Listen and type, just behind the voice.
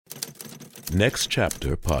Next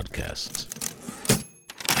Chapter Podcasts.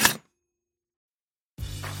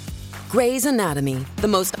 Grey's Anatomy, the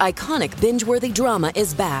most iconic binge-worthy drama,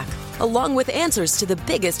 is back, along with answers to the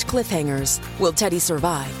biggest cliffhangers. Will Teddy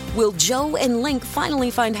survive? Will Joe and Link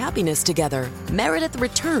finally find happiness together? Meredith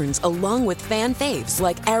returns along with fan faves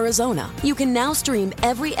like Arizona. You can now stream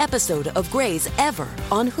every episode of Grey's ever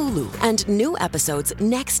on Hulu, and new episodes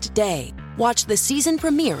next day. Watch the season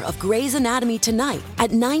premiere of Grey's Anatomy tonight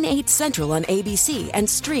at 9/8 Central on ABC and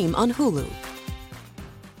stream on Hulu.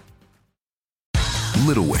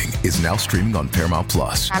 Little Wing is now streaming on Paramount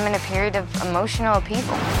Plus. I'm in a period of emotional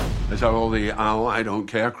upheaval. Is that all the I don't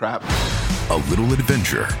care crap? A little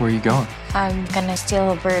adventure. Where are you going? I'm gonna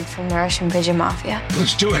steal a bird from the Russian pigeon mafia.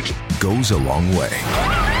 Let's do it. Goes a long way.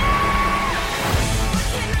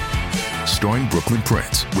 Starring Brooklyn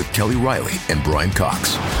Prince with Kelly Riley and Brian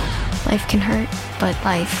Cox. Life can hurt, but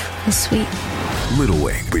life is sweet. Little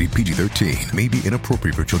Wing, rated PG-13, may be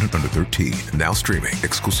inappropriate for children under 13. Now streaming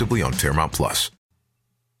exclusively on Paramount Plus.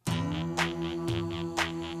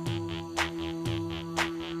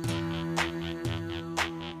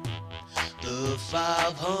 The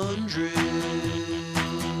 500.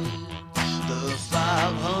 The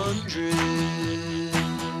 500.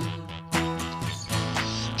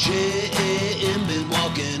 J.A.M. been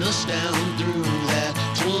walking us down through that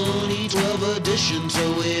 2012 edition,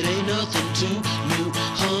 so it ain't nothing too new.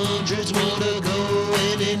 Hundreds more to go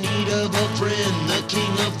and in need of a friend. The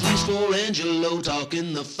king of fleece for Angelo,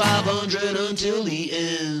 talking the 500 until the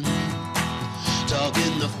end.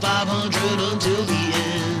 Talking the 500 until the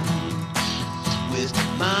end. With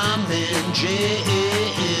my man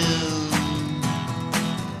J.A.M.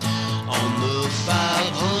 on the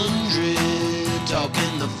 500,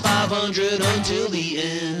 talking the 500 until the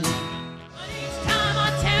end. Each time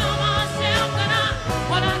I tell myself that I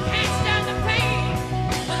can't stand the pain,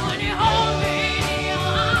 but when you hold me in your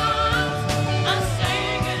arms, I'm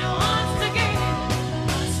saying it once again.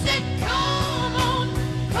 I said, come on,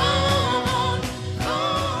 come on,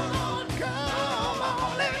 come on, come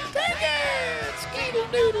on, let me take it.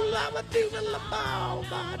 Skeetle-doodle, I'm a doodle,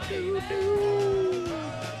 I'm a doo-doo.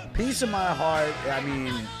 Piece of My Heart, I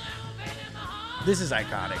mean, this is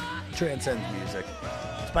iconic. Transcends music.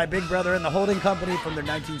 It's by Big Brother and the Holding Company from their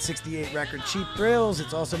 1968 record Cheap Thrills.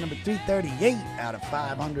 It's also number 338 out of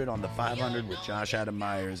 500 on the 500 with Josh Adam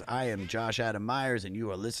Myers. I am Josh Adam Myers, and you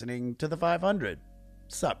are listening to the 500.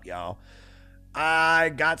 Sup, y'all? I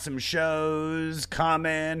got some shows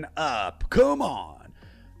coming up. Come on.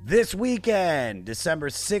 This weekend, December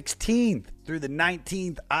 16th through the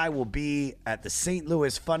 19th, I will be at the St.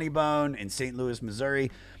 Louis Funny Bone in St. Louis, Missouri.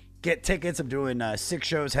 Get tickets. I'm doing 6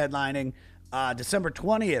 shows headlining. December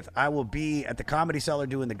 20th, I will be at the Comedy Cellar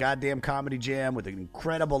doing the goddamn Comedy Jam with an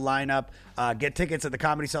incredible lineup. Get tickets at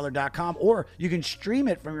thecomedycellar.com, or you can stream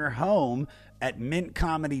it from your home at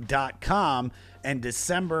mintcomedy.com. And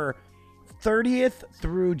December 30th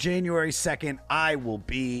through January 2nd, I will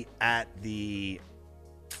be at the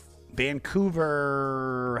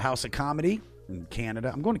Vancouver House of Comedy in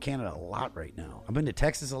Canada. I'm going to Canada a lot right now. I've been to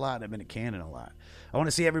Texas a lot. I've been to Canada a lot. I want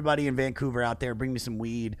to see everybody in Vancouver out there. Bring me some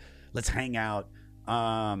weed. Let's hang out.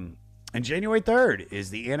 And January 3rd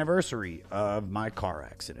is the anniversary of my car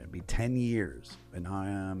accident. It'll be 10 years. And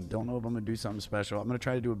I don't know if I'm going to do something special. I'm going to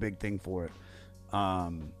try to do a big thing for it.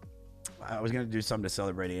 I was going to do something to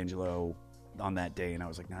celebrate Angelo on that day, and I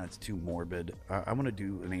was like, nah, it's too morbid. I want to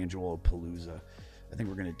do an Angelo Palooza. I think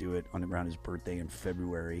we're going to do it around his birthday in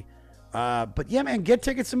February. But yeah, man, get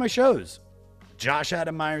tickets to my shows.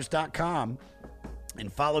 JoshAdamMyers.com.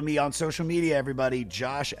 And follow me on social media, everybody.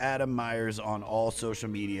 Josh Adam Myers on all social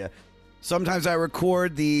media. Sometimes I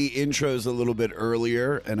record the intros a little bit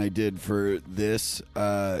earlier, and I did for this.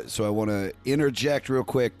 So I want to interject real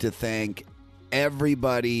quick to thank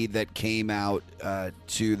everybody that came out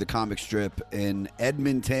to the comic strip in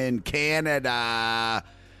Edmonton, Canada.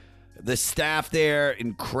 The staff there,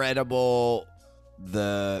 incredible.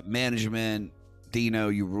 The management, Dino,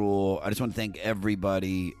 you rule. I just want to thank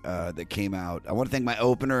everybody that came out. I want to thank my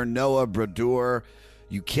opener, Noah Brodeur.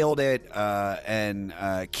 You killed it. And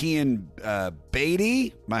Kian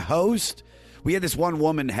Beatty, my host. We had this one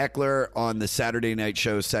woman heckler on the Saturday night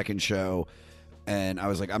show, second show. And I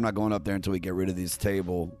was like, I'm not going up there until we get rid of this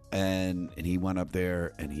table. And he went up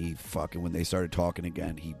there, and he fucking, when they started talking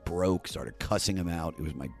again, he started cussing him out. It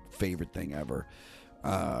was my favorite thing ever.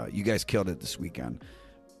 You guys killed it this weekend.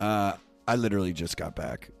 I literally just got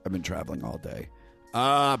back. I've been traveling all day.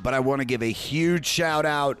 But I want to give a huge shout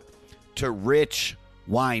out to Rich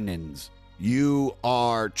Winans. You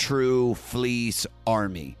are true Fleece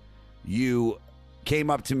Army. You came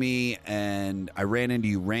up to me, and I ran into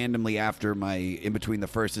you randomly after in between the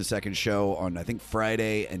first and second show on, I think,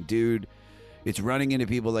 Friday. And dude, it's running into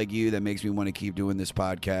people like you that makes me want to keep doing this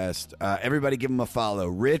podcast. Everybody give him a follow.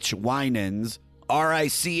 Rich Winans,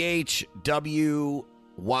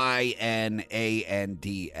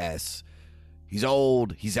 RichWynands. He's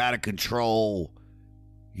old. He's out of control.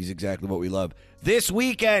 He's exactly what we love. This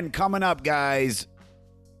weekend coming up, guys,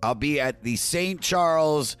 I'll be at the St.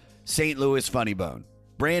 Charles, St. Louis Funny Bone.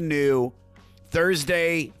 Brand new,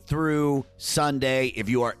 Thursday through Sunday. If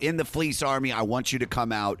you are in the Fleece Army, I want you to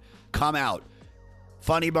come out. Come out.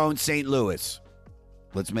 Funny Bone, St. Louis.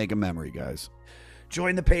 Let's make a memory, guys.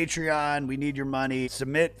 Join the Patreon. We need your money.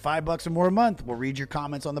 Submit $5 or more a month. We'll read your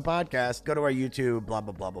comments on the podcast. Go to our YouTube, blah,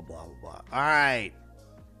 blah, blah, blah, blah, blah. All right.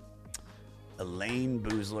 Elayne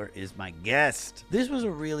Boosler is my guest. This was a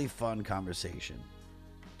really fun conversation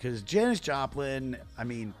because Janis Joplin,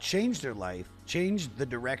 changed her life, changed the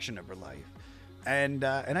direction of her life. And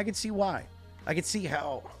I could see why. I could see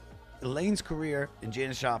how Elayne's career and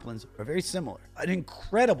Janis Joplin's are very similar. An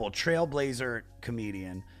incredible trailblazer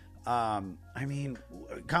comedian.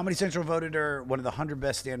 Comedy Central voted her one of the 100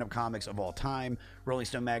 best stand-up comics of all time. Rolling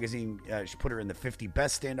Stone magazine, she put her in the 50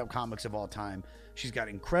 best stand-up comics of all time. She's got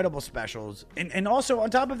incredible specials. And also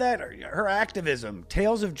on top of that, her activism,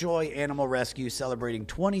 Tales of Joy Animal Rescue, celebrating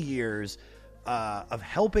 20 years of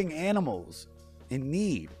helping animals in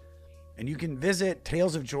need. And you can visit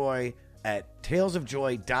Tales of Joy at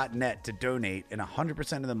talesofjoy.net to donate, and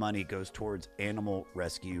 100% of the money goes towards animal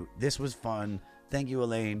rescue. This was fun. Thank you,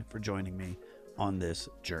 Elayne, for joining me on this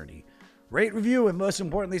journey. Rate, review, and most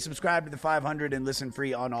importantly, subscribe to the 500 and listen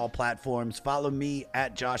free on all platforms. Follow me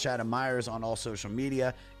at Josh Adam Myers on all social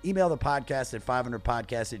media. Email the podcast at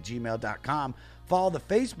 500podcast@gmail.com. Follow the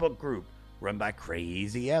Facebook group run by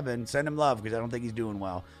Crazy Evan. Send him love because I don't think he's doing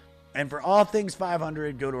well. And for all things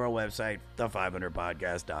 500, go to our website,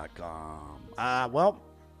 the500podcast.com. Well,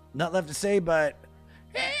 not left to say, but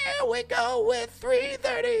here we go with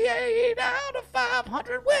 338 out of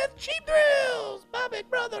 500 with Cheap Thrills, my big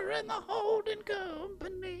brother in the holding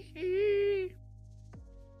company.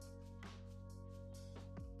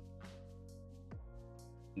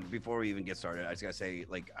 Before we even get started, I just gotta say,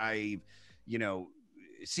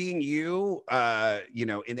 seeing you,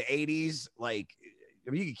 in the 80s,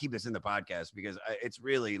 you can keep this in the podcast because it's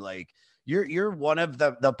really you're one of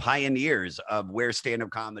the pioneers of where stand-up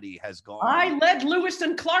comedy has gone. I led Lewis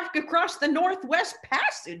and Clark across the Northwest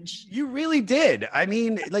Passage. You really did.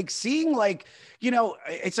 Seeing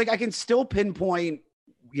it's I can still pinpoint,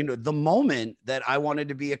 the moment that I wanted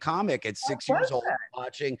to be a comic at 6 years old.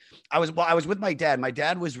 Watching, I was with my dad. My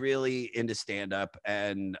dad was really into stand-up,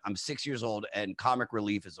 and I'm 6 years old, and Comic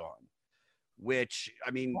Relief is on. Which,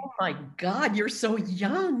 oh my God, you're so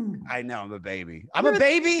young. I know, I'm a baby. I'm a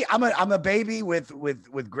baby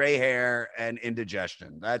with gray hair and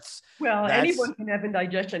indigestion. Anyone can have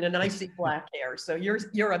indigestion, and I see black hair, so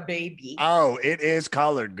you're a baby. Oh, it is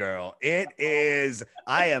colored, girl. It is.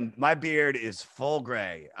 My beard is full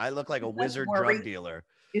gray. I look like a wizard drug dealer.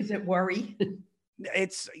 Is it worry?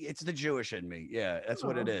 It's the Jewish in me. Yeah, that's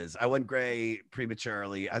what it is. I went gray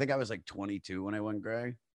prematurely. I think I was 22 when I went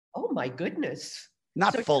gray. Oh my goodness.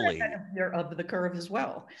 Not so fully. You're of the curve as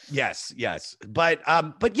well. Yes. But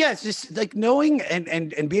yeah, it's just knowing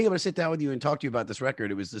and being able to sit down with you and talk to you about this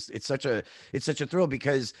record. It's such a thrill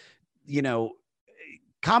because,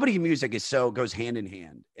 comedy and music goes hand in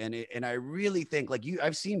hand. And I really think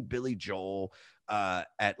I've seen Billy Joel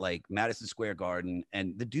at Madison Square Garden,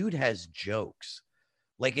 and the dude has jokes.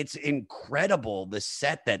 It's incredible the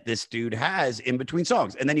set that this dude has in between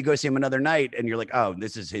songs. And then you go see him another night and you're like, oh,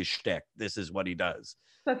 this is his shtick. This is what he does.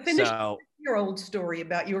 But finish your old story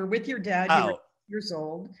about you were with your dad. You were 6 years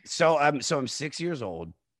old. So I'm 6 years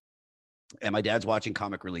old and my dad's watching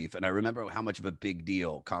Comic Relief. And I remember how much of a big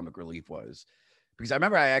deal Comic Relief was because I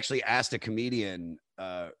remember I actually asked a comedian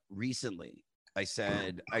recently. I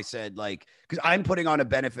said, because I'm putting on a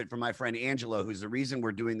benefit for my friend Angelo, who's the reason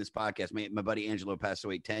we're doing this podcast. My buddy Angelo passed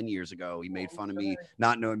away 10 years ago. He made fun of me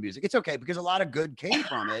not knowing music. It's okay because a lot of good came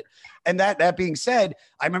from it. And that being said,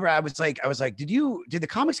 I remember I was like, did the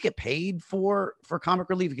comics get paid for Comic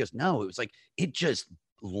Relief? He goes, no, it was it just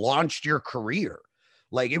launched your career.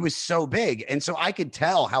 It was so big. And so I could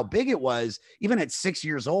tell how big it was, even at 6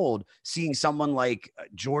 years old, seeing someone like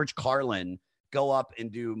George Carlin go up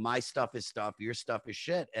and do my stuff is stuff, your stuff is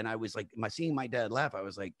shit. And I was seeing my dad laugh, I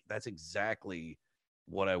was like, that's exactly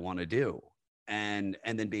what I want to do. And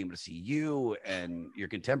then being able to see you and your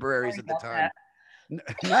contemporaries at the time.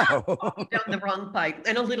 No. Down the wrong pipe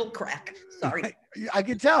and a little crack. Sorry. I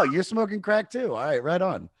can tell you're smoking crack too. All right, right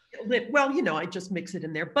on. Well, I just mix it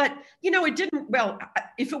in there. But, it didn't,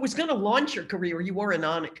 if it was going to launch your career, you weren't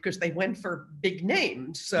on it because they went for big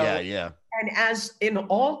names. So, yeah. And as in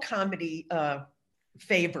all comedy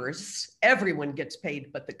favors, everyone gets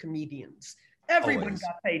paid but the comedians. Everyone Always.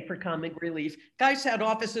 got paid for comic relief. Guys had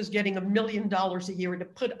offices getting $1 million a year to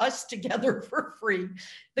put us together for free.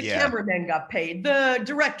 The cameraman got paid. The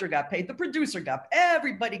director got paid. The producer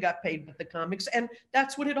everybody got paid but the comics. And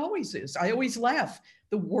that's what it always is. I always laugh.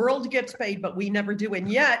 The world gets paid, but we never do. And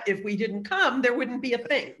yet, if we didn't come, there wouldn't be a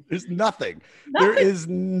thing. There's nothing. There is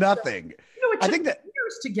nothing. It took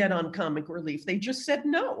years to get on comic relief. They just said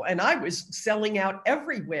no. And I was selling out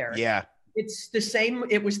everywhere. Yeah. It's the same.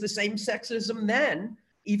 It was the same sexism then.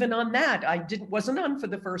 Even on that, wasn't on for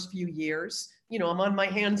the first few years. I'm on my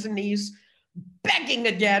hands and knees begging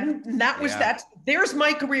again. And there's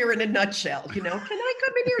my career in a nutshell. Can I come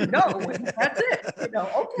in here? No. And that's it.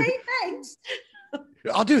 Okay, thanks.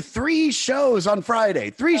 I'll do 3 shows on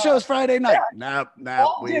Friday. 3 shows Friday night. Yeah. No.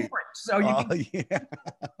 All different. So you can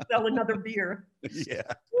sell another beer. Yeah.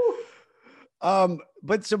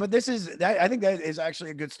 But this is, I think that is actually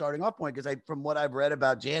a good starting off point, because from what I've read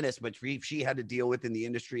about Janice, which she had to deal with in the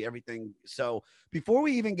industry, everything. So before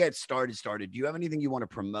we even get started, do you have anything you want to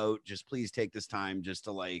promote? Just please take this time just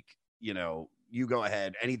to you go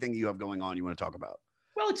ahead. Anything you have going on you want to talk about?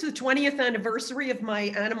 Well, it's the 20th anniversary of my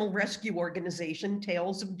animal rescue organization,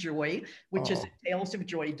 Tales of Joy, which is at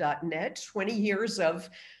talesofjoy.net. 20 years of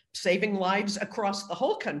saving lives across the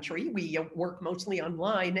whole country. We work mostly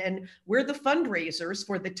online, and we're the fundraisers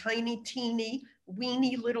for the tiny, teeny,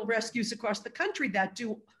 weeny little rescues across the country that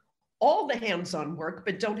do all the hands-on work,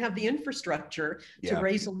 but don't have the infrastructure to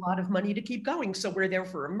raise a lot of money to keep going. So we're there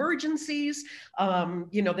for emergencies.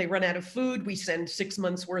 They run out of food. We send 6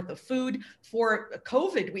 months worth of food. For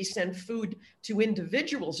COVID, we send food to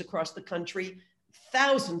individuals across the country,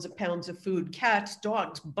 thousands of pounds of food, cats,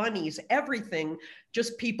 dogs, bunnies, everything.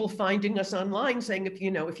 Just people finding us online saying, if you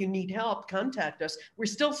need help, contact us. We're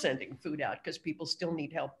still sending food out because people still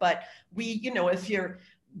need help. But if your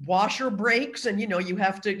washer breaks and you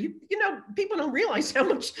have to, people don't realize how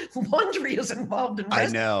much laundry is involved in rescue.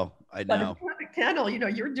 I know. But if you have a kennel,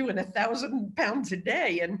 you're doing 1,000 pounds a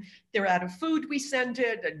day, and they're out of food, we send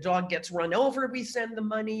it. A dog gets run over, we send the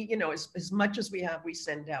money. As much as we have, we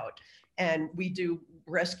send out. And we do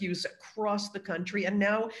rescues across the country. And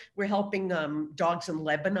now we're helping dogs in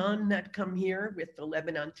Lebanon that come here, with the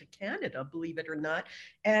Lebanon to Canada, believe it or not,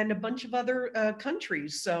 and a bunch of other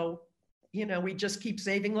countries. So, we just keep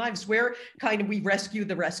saving lives. We rescue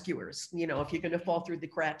the rescuers. If you're going to fall through the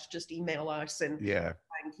cracks, just email us and try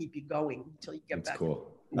and keep you going until you get back. That's cool.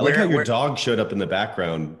 I like how your dog showed up in the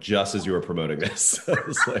background just as you were promoting this.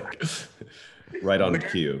 It's like right on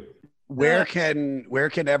cue. Where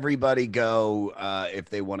can everybody go if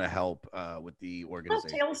they want to help with the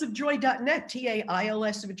organization? Well, talesofjoy.net,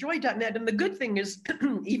 TAILS of joy.net. And the good thing is,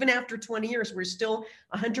 even after 20 years, we're still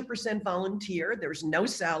 100% volunteer. There's no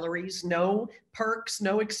salaries, no perks,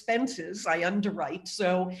 no expenses. I underwrite.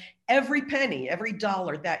 So every penny, every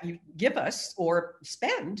dollar that you give us or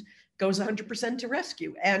spend goes 100% to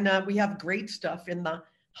rescue. And we have great stuff in the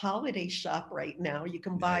holiday shop right now. You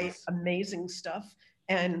can buy amazing stuff,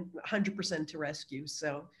 and 100% to rescue.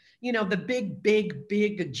 So, the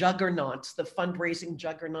big juggernauts, the fundraising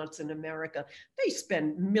juggernauts in America, they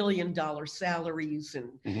spend $1 million salaries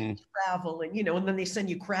and travel, and, and then they send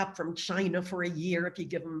you crap from China for a year if you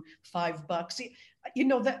give them $5.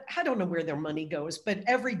 That I don't know where their money goes, but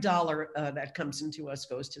every dollar that comes into us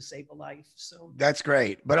goes to save a life. So that's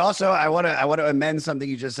great. But also, I want to amend something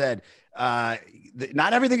you just said.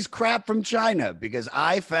 Not everything's crap from China, because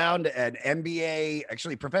I found an NBA,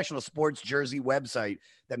 actually professional sports jersey website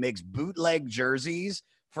that makes bootleg jerseys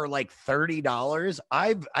for like $30.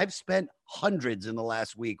 I've spent hundreds in the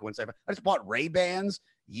last week. I just bought Ray-Bans,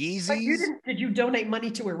 Yeezys. Did you donate money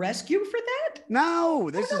to a rescue for that? No,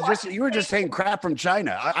 this is just, you were just saying crap from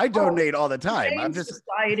China. I donate all the time. I'm just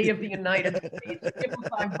Society of the United States. Give them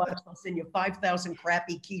 $5, they'll send you 5,000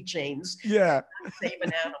 crappy keychains. Yeah. Save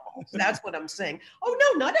an animal. So that's what I'm saying. Oh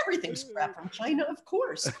no, not everything's crap from China, of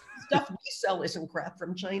course. Stuff we sell isn't crap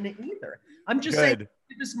from China either. I'm just saying,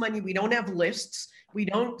 give us money. We don't have lists. We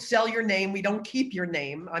don't sell your name. We don't keep your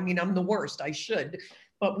name. I mean, I'm the worst. I should.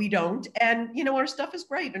 But we don't. And, our stuff is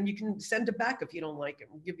great. And you can send it back if you don't like it.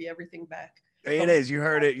 We'll give you everything back. It is. You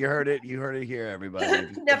heard it. You heard it here, everybody.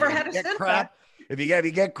 Never had to send crap. If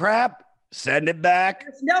you get crap, send it back.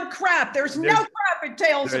 There's no crap. There's no crap in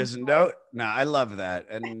Tales. There's no. I love that.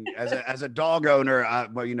 And as a dog owner,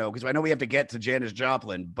 because I know we have to get to Janis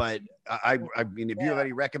Joplin, but I mean, if you have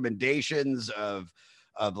any recommendations of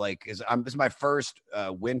of like, this is my first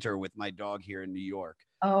winter with my dog here in New York.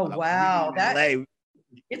 Oh, wow. LA.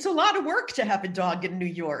 It's a lot of work to have a dog in New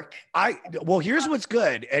York. Well, here's what's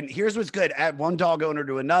good. And here's what's good. At one dog owner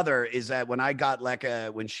to another is that when I got Lekka,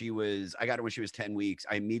 I got her when she was 10 weeks,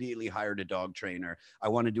 I immediately hired a dog trainer. I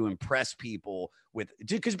wanted to impress people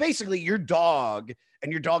because basically your dog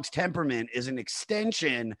and your dog's temperament is an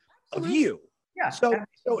extension of you. Yeah. So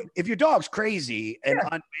if your dog's crazy and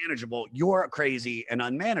unmanageable, you're crazy and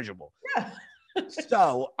unmanageable. Yeah.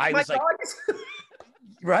 So I was like,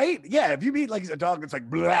 right? Yeah. If you meet like a dog that's like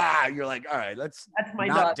blah, you're like, all right, that's my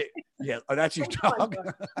dog. Yeah. Oh, that's your dog.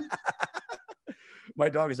 My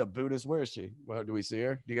dog is a Buddhist. Where is she? Well, do we see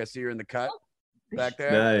her? Do you guys see her in the cut back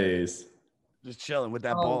there? Nice. Just chilling with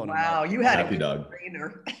that ball in her mouth. Wow, you had Happy a good dog.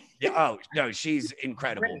 trainer. Yeah. Oh no, she's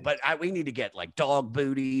incredible. But we need to get like dog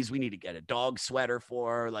booties. We need to get a dog sweater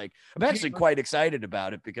for her. Like, I'm actually quite excited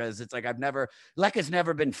about it because it's like Lekka's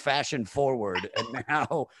never been fashion forward, and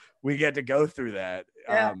now we get to go through that.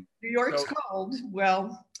 Yeah, New York's cold.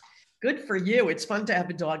 Well, good for you. It's fun to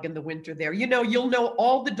have a dog in the winter there. You know, you'll know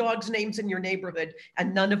all the dogs' names in your neighborhood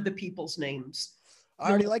and none of the people's names.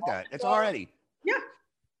 I already like that. It's already. Yeah.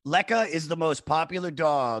 Lekka is the most popular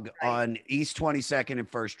dog on East 22nd and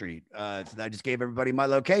First Street. So I just gave everybody my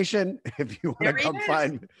location. If you want to come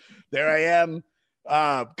find me, there I am.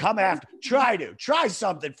 Come after. Try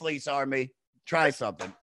something, Fleece Army. Try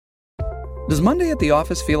something. Does Monday at the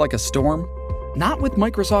office feel like a storm? Not with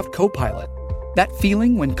Microsoft Copilot. That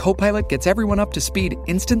feeling when Copilot gets everyone up to speed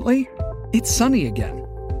instantly? It's sunny again.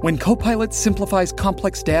 When Copilot simplifies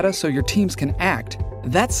complex data so your teams can act,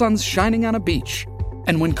 that sun's shining on a beach.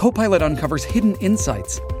 And when Copilot uncovers hidden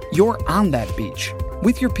insights, you're on that beach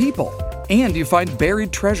with your people, and you find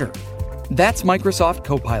buried treasure. That's Microsoft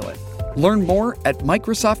Copilot. Learn more at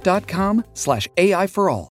Microsoft.com/AI for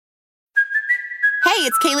all. Hey,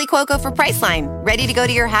 it's Kaylee Cuoco for Priceline. Ready to go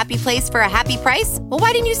to your happy place for a happy price? Well,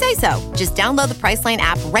 why didn't you say so? Just download the Priceline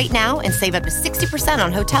app right now and save up to 60%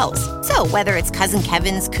 on hotels. So whether it's Cousin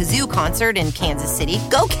Kevin's Kazoo Concert in Kansas City,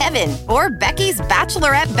 go Kevin, or Becky's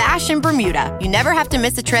Bachelorette Bash in Bermuda, you never have to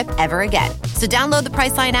miss a trip ever again. So download the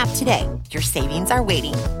Priceline app today. Your savings are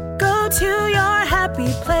waiting. Go to your happy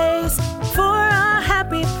place for a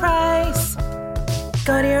happy price.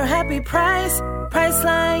 Go to your happy price,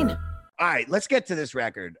 Priceline. All right, let's get to this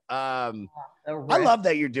record. I love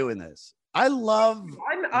that you're doing this. I love.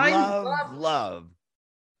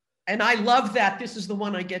 And I love that this is the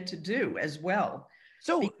one I get to do as well.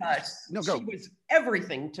 So because she was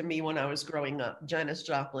everything to me when I was growing up, Janis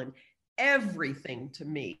Joplin, everything to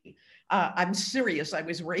me. I'm serious. I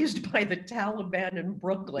was raised by the Taliban in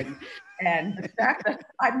Brooklyn. And the fact that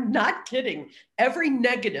I'm not kidding, every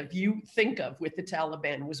negative you think of with the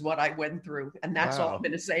Taliban was what I went through. And that's all I'm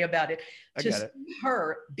going to say about it. To see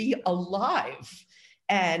her be alive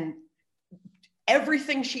and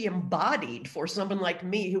everything she embodied for someone like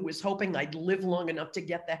me who was hoping I'd live long enough to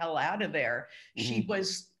get the hell out of there. Mm-hmm. She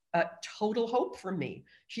was a total hope for me.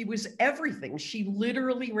 She was everything. She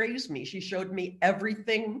literally raised me. She showed me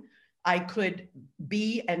everything I could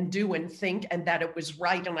be and do and think, and that it was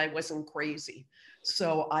right and I wasn't crazy.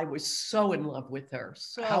 So I was so in love with her.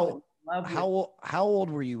 How old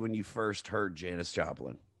were you when you first heard Janis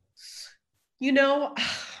Joplin? You know,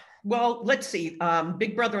 well, let's see.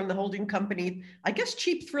 Big Brother and the Holding Company. I guess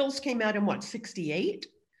Cheap Thrills came out in what, 68?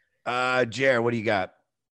 Jer, what do you got?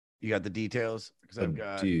 You got the details? Because I've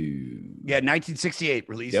got 1968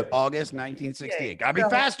 released August 1968. Gotta be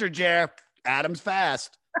faster, Jer. Adam's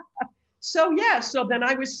fast. So then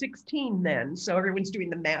I was 16 then. So everyone's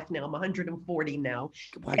doing the math now. I'm 140 now.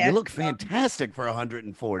 Wow, you look fantastic for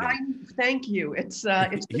 140. Thank you. It's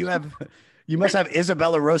you must have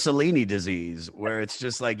Isabella Rossellini disease, where it's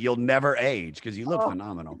just like you'll never age because you look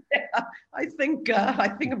phenomenal. Yeah, I think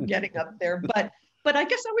I'm getting up there, but I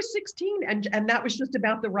guess I was 16 and that was just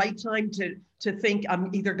about the right time to think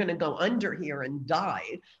I'm either going to go under here and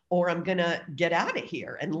die or I'm going to get out of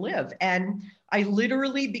here and live. And I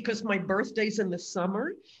literally, because my birthday's in the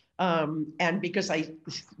summer, and because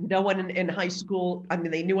no one in high school, I mean,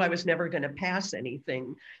 they knew I was never going to pass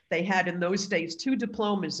anything. They had in those days 2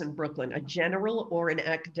 diplomas in Brooklyn, a general or an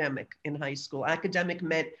academic in high school. Academic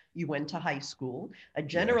meant you went to high school. A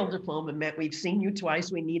general diploma meant we've seen you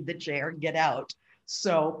twice, we need the chair, get out.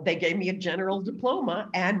 So they gave me a general diploma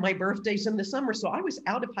and my birthday's in the summer. So I was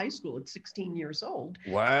out of high school at 16 years old.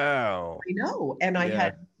 Wow. I know. And I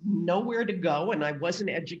had nowhere to go and I wasn't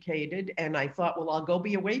educated. And I thought, well, I'll go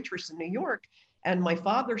be a waitress in New York. And my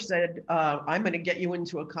father said, I'm going to get you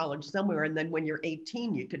into a college somewhere. And then when you're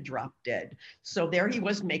 18, you could drop dead. So there he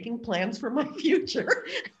was making plans for my future.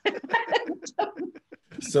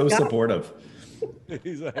 So supportive.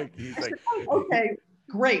 he's like, Okay,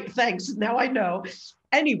 great, thanks. Now I know.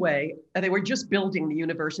 Anyway, they were just building the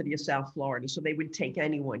University of South Florida, so they would take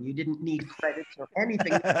anyone. You didn't need credits or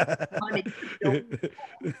anything. Money to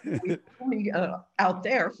build me out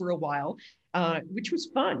there for a while, which was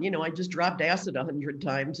fun. You know, I just dropped acid 100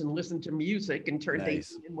 times and listened to music and turned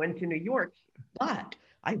 18 and went to New York. But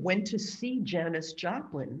I went to see Janis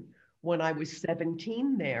Joplin when I was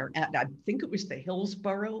 17 there at, I think it was the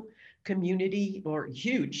Hillsborough Community or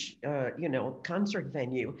huge, concert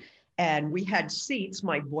venue. And we had seats,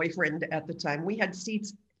 my boyfriend at the time, we had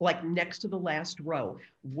seats like next to the last row,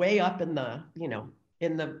 way up in the,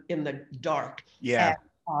 in the dark. Yeah.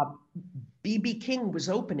 And, B.B. King was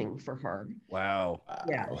opening for her. Wow.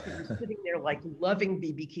 Yeah, she was sitting there like loving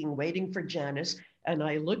B.B. King, waiting for Janis. And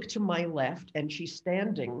I looked to my left and she's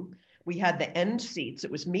standing. We had the end seats. It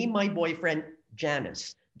was me, my boyfriend,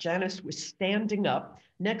 Janis. Janis was standing up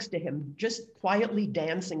next to him, just quietly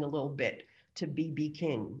dancing a little bit to B.B.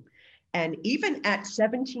 King. And even at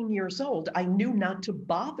 17 years old, I knew not to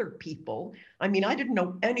bother people. I mean, I didn't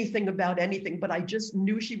know anything about anything, but I just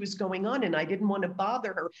knew she was going on and I didn't want to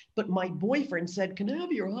bother her. But my boyfriend said, "Can I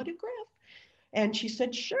have your autograph?" And she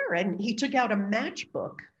said, "Sure." And he took out a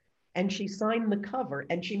matchbook and she signed the cover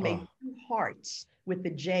and she made 2 hearts with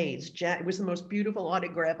the J's. It was the most beautiful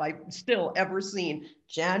autograph I've still ever seen.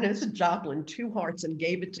 Janis Joplin, 2 hearts, and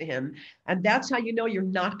gave it to him. And that's how you know you're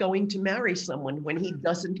not going to marry someone, when he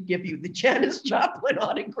doesn't give you the Janis Joplin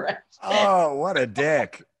autograph. Oh, what a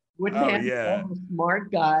dick. A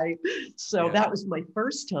smart guy. So that was my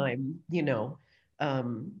first time, no,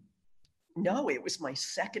 it was my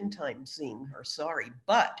second time seeing her, sorry.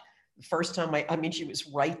 But the first time I mean, she was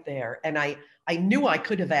right there. And I knew I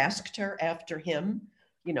could have asked her after him,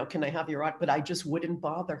 "Can I have your art?" But I just wouldn't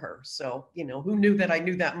bother her. So, who knew that I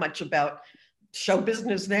knew that much about show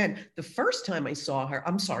business then? The first time I saw her,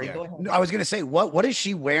 I'm sorry, go ahead. No, I was gonna say, what is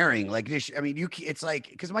she wearing? Like, it's like,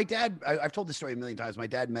 because my dad, I've told this story a million times. My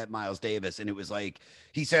dad met Miles Davis, and it was like,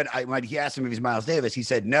 he said, he asked him if he's Miles Davis. He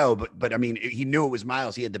said no, but I mean, he knew it was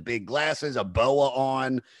Miles. He had the big glasses, a boa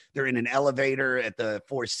on. They're in an elevator at the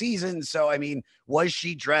Four Seasons. So, I mean, was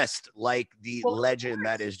she dressed like the legend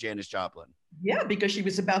that is Janis Joplin? Yeah, because she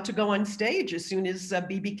was about to go on stage as soon as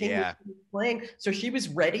B.B. King was playing. So she was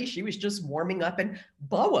ready. She was just warming up. And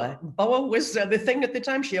boa was the thing at the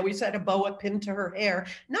time. She always had a boa pinned to her hair.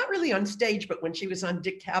 Not really on stage, but when she was on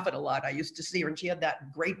Dick Cavett a lot, I used to see her. And she had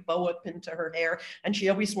that great boa pinned to her hair. And she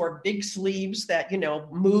always wore big sleeves that,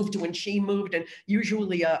 moved when she moved. And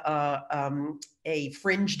usually a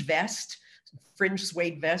fringed vest. Fringe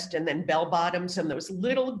suede vest, and then bell bottoms, and those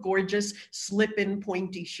little gorgeous slip-in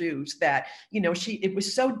pointy shoes that, it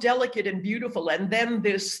was so delicate and beautiful. And then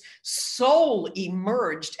this soul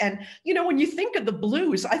emerged. And, when you think of the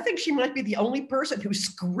blues, I think she might be the only person who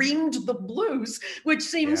screamed the blues, which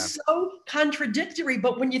seems so contradictory.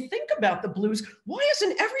 But when you think about the blues, why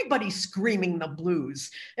isn't everybody screaming the blues?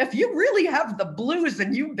 If you really have the blues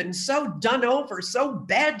and you've been so done over so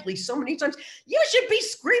badly so many times, you should be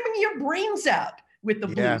screaming your brains out with the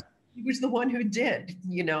blues. He was the one who did,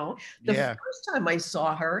 The first time I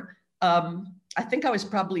saw her, I think I was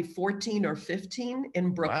probably 14 or 15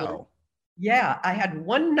 in Brooklyn. Wow. Yeah, I had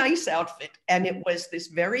one nice outfit, and it was this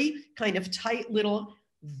very kind of tight little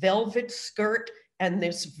velvet skirt and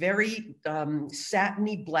this very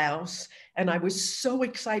satiny blouse. And I was so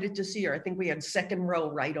excited to see her. I think we had second row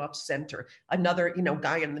right off center. Another,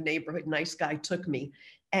 guy in the neighborhood, nice guy, took me.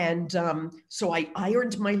 And so I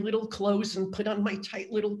ironed my little clothes and put on my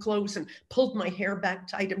tight little clothes and pulled my hair back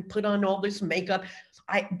tight and put on all this makeup.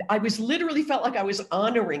 I was literally felt like I was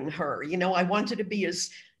honoring her. I wanted to be as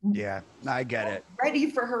I get it. ready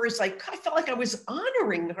for her as I felt like I was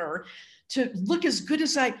honoring her to look as good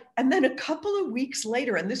as and then a couple of weeks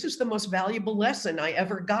later, and this is the most valuable lesson I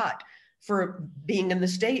ever got for being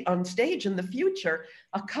on stage in the future.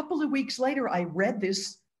 A couple of weeks later, I read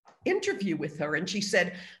this interview with her, and she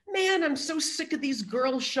said, "Man, I'm so sick of these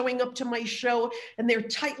girls showing up to my show and their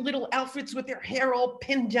tight little outfits with their hair all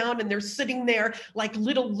pinned down, and they're sitting there like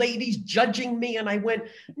little ladies judging me." And I went,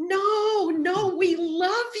 no, we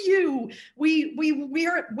love you. We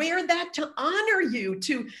wear that to honor you,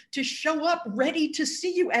 to show up ready to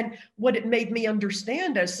see you. And what it made me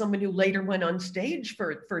understand as someone who later went on stage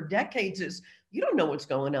for decades is, you don't know what's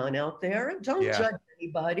going on out there. Don't judge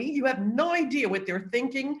anybody. You have no idea what they're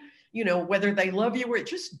thinking, whether they love you or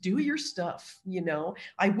just do your stuff.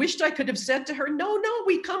 I wished I could have said to her, no,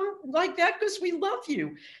 we come like that because we love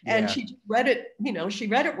you. And she read it, she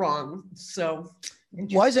read it wrong. So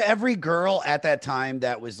Was every girl at that time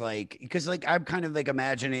that was like, because like I'm kind of like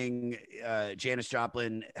imagining Janis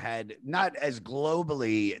Joplin had not as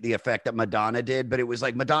globally the effect that Madonna did, but it was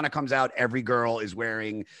like Madonna comes out, every girl is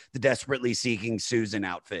wearing the Desperately Seeking Susan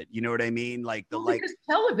outfit. You know what I mean? Like because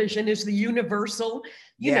television is the universal,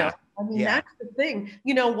 you know. I mean, that's the thing.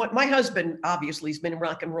 You know what? My husband obviously has been in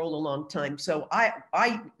rock and roll a long time, so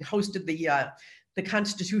I hosted the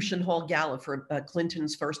Constitution Hall Gala for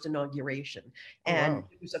Clinton's first inauguration. And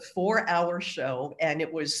it was a 4-hour show, and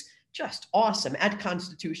it was just awesome at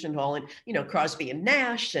Constitution Hall. And, you know, Crosby and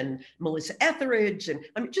Nash and Melissa Etheridge, and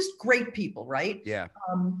I mean, just great people, right? Yeah.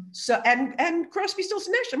 So, and Crosby, Stills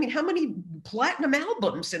and Nash, I mean, how many platinum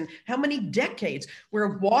albums and how many decades?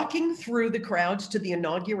 We're walking through the crowds to the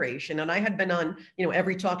inauguration. And I had been on, you know,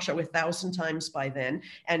 every talk show 1,000 times by then.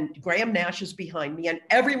 And Graham Nash is behind me and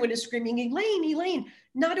everyone is screaming, Elayne, Elayne,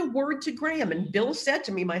 not a word to Graham. And Bill said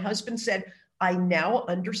to me, my husband said, I now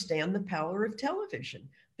understand the power of television.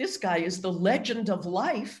 This guy is the legend of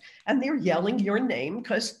life, and they're yelling your name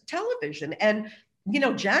because television. And, you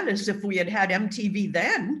know, Janis, if we had had MTV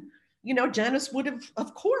then, you know, Janis would have,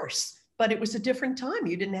 of course, but it was a different time.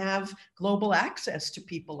 You didn't have global access to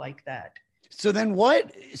people like that. So then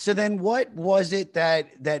what was it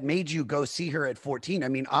that made you go see her at 14? I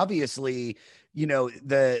mean, obviously, you know,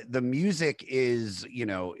 the music is, you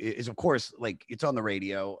know, is of course, like it's on the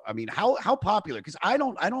radio. I mean, how popular? Because I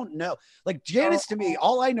don't know. Like Janis, to me,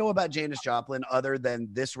 all I know about Janis Joplin, other than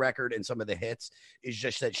this record and some of the hits, is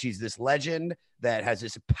just that she's this legend that has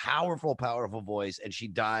this powerful, powerful voice, and she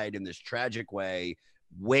died in this tragic way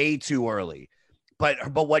too early.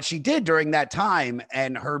 But what she did during that time,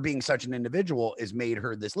 and her being such an individual, is made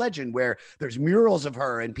her this legend where there's murals of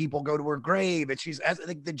her and people go to her grave, and she's, I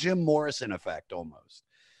think, the Jim Morrison effect almost.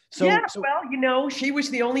 So, well, you know, she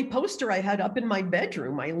was the only poster I had up in my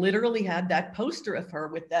bedroom. I literally had that poster of her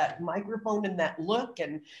with that microphone and that look,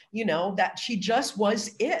 and, you know, that she just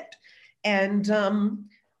was it. And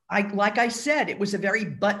like I said, it was a very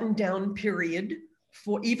buttoned down period.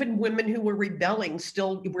 For even women who were rebelling,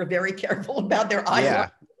 still were very careful about their eyeliner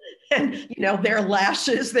and, you know, their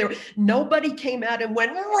lashes. Nobody came out and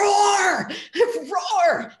went roar,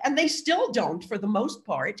 roar, and they still don't for the most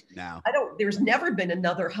part. No, there's never been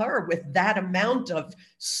another her with that amount of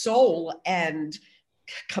soul and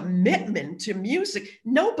commitment to music.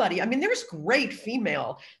 Nobody. I mean, there's great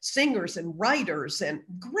female singers and writers, and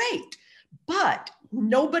great, but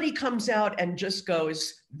nobody comes out and just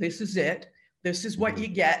goes, "This is it. This is what you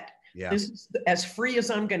get. Yeah. This is as free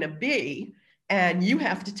as I'm going to be. And you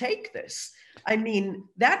have to take this." I mean,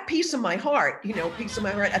 that piece of my heart, you know, piece of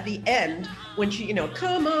my heart at the end, when she, you know,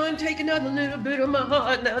 come on, take another little bit of my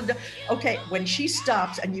heart. Okay, when she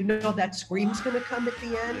stops and you know that scream's going to come at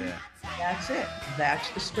the end, that's it.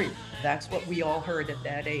 That's the scream. That's what we all heard at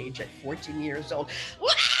that age, at 14 years old.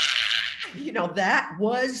 You know, that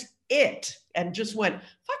was it. And just went,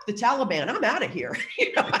 fuck the Taliban, I'm out of here.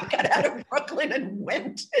 You know, I got out of Brooklyn and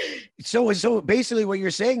went. So basically what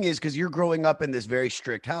you're saying is, because you're growing up in this very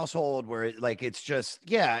strict household where it's just,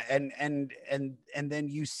 and then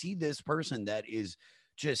you see this person that is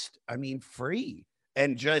just, I mean, free.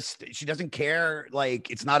 And just, she doesn't care. Like,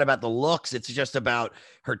 it's not about the looks. It's just about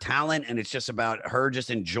her talent. And it's just about her just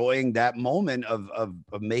enjoying that moment of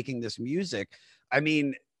making this music. I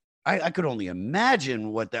mean, I could only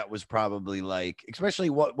imagine what that was probably like,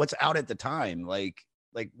 especially what's out at the time. Like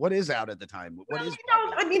what is out at the time? What is? You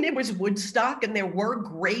know, I mean, it was Woodstock, and there were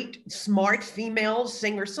great, smart female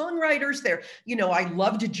singer-songwriters there. You know, I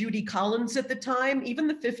loved Judy Collins at the time, even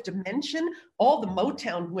the Fifth Dimension. All the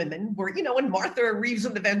Motown women were, you know, and Martha Reeves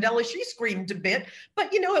and the Vandellas, she screamed a bit,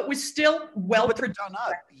 but, you know, it was still well produced.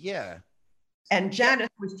 Yeah. And Janis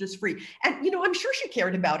was just free. And, you know, I'm sure she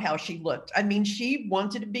cared about how she looked. I mean, she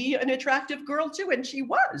wanted to be an attractive girl too, and she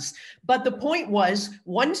was. But the point was,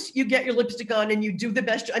 once you get your lipstick on and you do the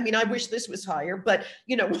best, I mean, I wish this was higher, but,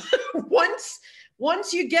 you know,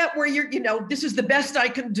 once you get where you're, you know, this is the best I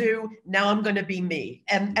can do, now I'm going to be me.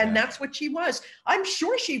 And that's what she was. I'm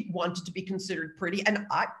sure she wanted to be considered pretty. And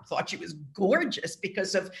I thought she was gorgeous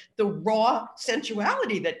because of the raw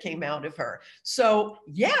sensuality that came out of her. So,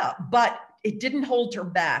 yeah, but it didn't hold her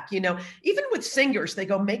back. You know, even with singers, they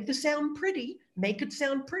go, make the sound pretty, make it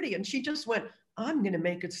sound pretty. And she just went, I'm going to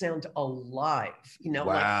make it sound alive. You know,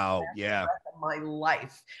 wow. Like, yeah. My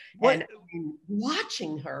life. What? And I mean,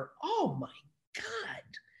 watching her, oh my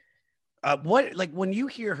God. What, like, when you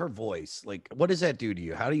hear her voice, like, what does that do to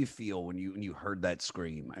you? How do you feel when you heard that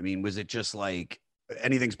scream? I mean, was it just like,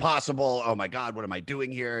 anything's possible? Oh my God, what am I doing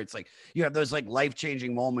here? It's like, you have those like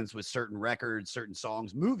life-changing moments with certain records, certain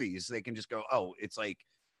songs, movies. They can just go, oh, it's like,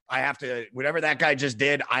 I have to, whatever that guy just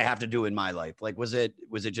did, I have to do in my life. Like, was it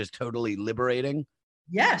just totally liberating?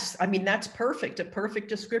 Yes. I mean, that's perfect. A perfect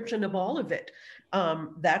description of all of it.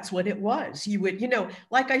 That's what it was. You would,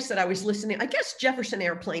 like I said, I was listening. I guess Jefferson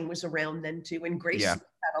Airplane was around then too. And Grace had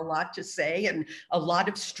a lot to say and a lot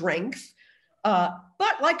of strength.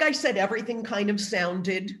 But like I said, everything kind of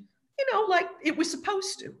sounded, like it was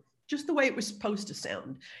supposed to. Just the way it was supposed to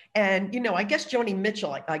sound. And, I guess Joni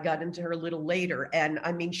Mitchell, I got into her a little later. And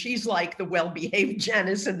I mean, she's like the well-behaved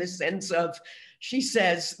Janis in the sense of, she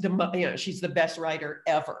says, she's the best writer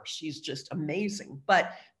ever. She's just amazing.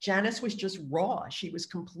 But Janis was just raw. She was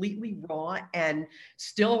completely raw and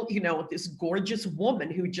still, this gorgeous woman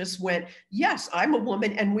who just went, yes, I'm a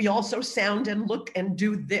woman. And we also sound and look and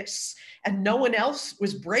do this. And no one else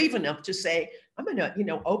was brave enough to say, I'm going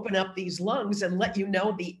to, open up these lungs and let you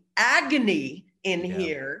know the agony in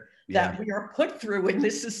here that we are put through in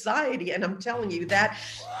this society. And I'm telling you that,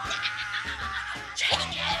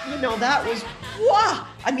 that was, wow.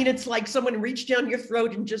 I mean, it's like someone reached down your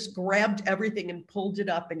throat and just grabbed everything and pulled it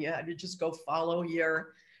up and you had to just go follow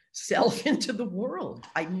yourself into the world.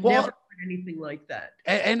 I never heard anything like that.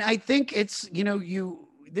 And I think it's,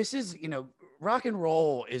 rock and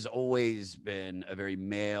roll has always been a very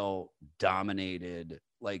male dominated,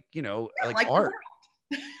 like art.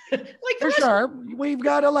 For sure. We've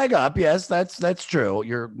got a leg up. Yes, that's true.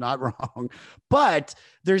 You're not wrong. But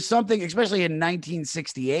there's something, especially in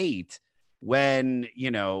 1968, when,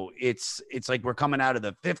 it's like we're coming out of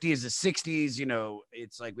the 50s, the 60s,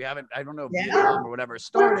 it's like we haven't, I don't know if Vietnam or whatever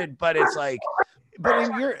started, but it's like,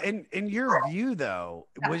 but in your view though,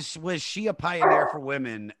 was she a pioneer for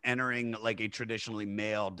women entering like a traditionally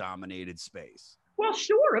male dominated space? Well,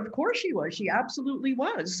 sure. Of course she was. She absolutely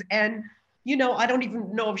was. And, I don't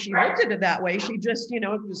even know if she looked at it that way. She just,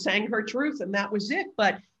 sang her truth and that was it.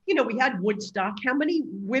 But, we had Woodstock. How many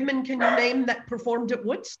women can you name that performed at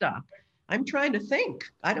Woodstock? I'm trying to think.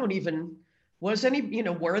 I don't even, was any,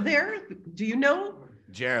 were there? Do you know?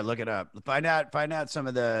 Jared, look it up. Find out some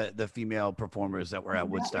of the female performers that were at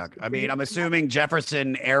Woodstock. I mean, I'm assuming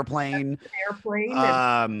Jefferson Airplane.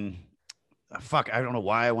 Fuck, I don't know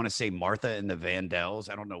why I want to say Martha and the Vandellas.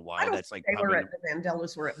 I don't know why that's like. They were at the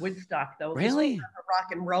Vandellas were at Woodstock though. Really?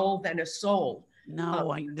 Rock and roll, then a soul.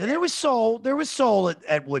 No, there was soul. There was soul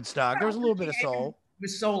at Woodstock. There was a little bit of soul. It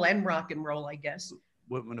was soul and rock and roll, I guess.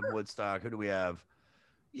 Women of Woodstock. Who do we have?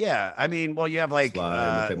 Yeah, I mean, well, you have like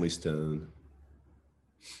Sly, Family Stone.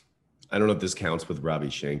 I don't know if this counts with Ravi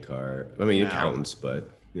Shankar. I mean, it counts, but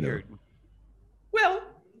Well,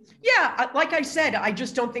 yeah, like I said, I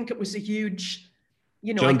just don't think it was a huge,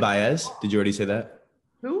 Joan Baez. Did you already say that?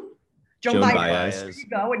 Who? Joan Baez. There you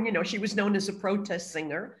go. And, she was known as a protest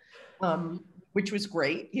singer, which was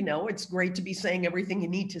great. It's great to be saying everything you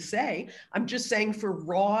need to say. I'm just saying for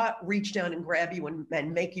raw, reach down and grab you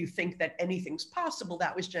and make you think that anything's possible.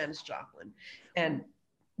 That was Janis Joplin. And,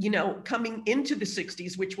 coming into the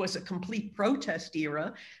 60s, which was a complete protest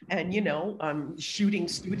era and, shooting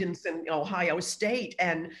students in Ohio State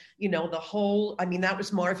and, the whole, I mean, that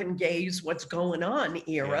was Marvin Gaye's What's Going On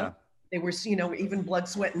era. They were, even Blood,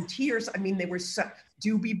 Sweat and Tears. I mean, they were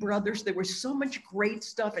Doobie Brothers. There was so much great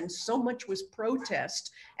stuff and so much was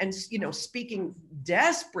protest and, speaking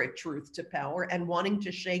desperate truth to power and wanting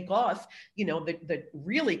to shake off, the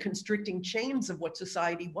really constricting chains of what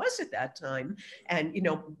society was at that time and,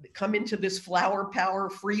 come into this flower power,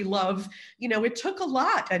 free love. It took a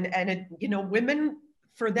lot and it, women,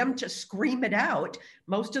 for them to scream it out,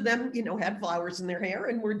 most of them, had flowers in their hair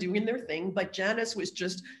and were doing their thing. But Janis was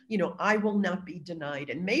just, I will not be denied.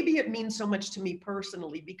 And maybe it means so much to me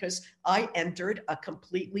personally because I entered a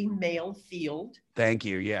completely male field. Thank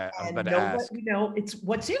you. Yeah, I was about to ask. It's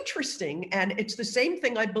what's interesting. And it's the same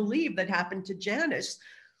thing I believe that happened to Janis.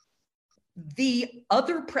 The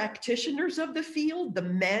other practitioners of the field, the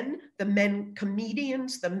men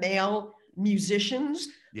comedians, the male musicians,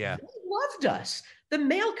 they loved us. The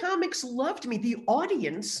male comics loved me. The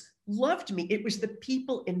audience loved me. It was the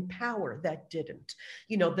people in power that didn't.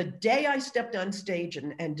 The day I stepped on stage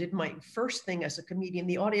and did my first thing as a comedian,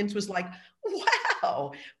 the audience was like,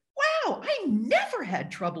 wow, I never had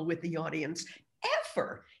trouble with the audience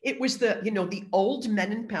ever. It was the old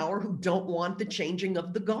men in power who don't want the changing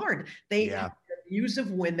of the guard. They have views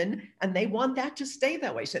of women and they want that to stay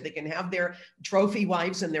that way so they can have their trophy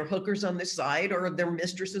wives and their hookers on the side or their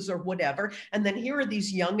mistresses or whatever. And then here are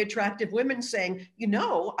these young, attractive women saying,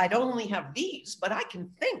 I don't only have these, but I can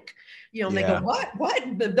think, and they go, what?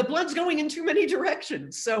 The blood's going in too many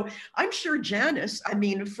directions. So I'm sure Janis, I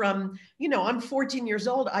mean, from, I'm 14 years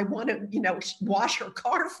old. I want to, wash her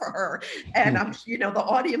car for her. And I'm, the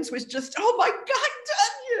audience was just, oh my God,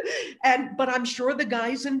 But I'm sure the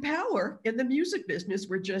guys in power in the music business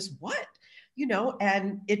were just, what?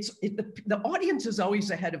 And the audience is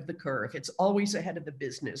always ahead of the curve. It's always ahead of the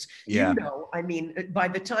business. Yeah. I mean, by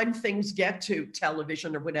the time things get to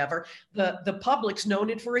television or whatever, the public's known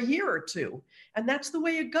it for a year or two. And that's the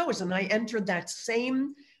way it goes. And I entered that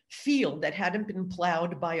same field that hadn't been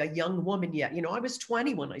plowed by a young woman yet. I was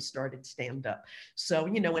 20 when I started stand up. So,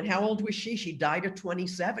 and how old was she? She died at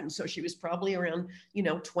 27. So she was probably around,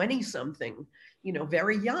 20 something,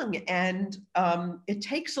 very young. And it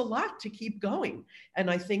takes a lot to keep going.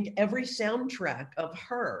 And I think every soundtrack of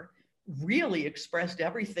her really expressed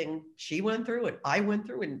everything she went through and I went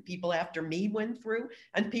through and people after me went through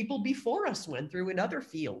and people before us went through in other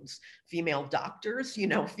fields, female doctors,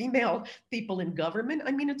 female people in government.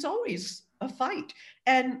 I mean, it's always a fight.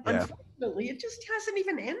 And unfortunately, it just hasn't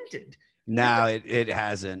even ended. No, it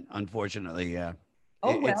hasn't, unfortunately. Yeah.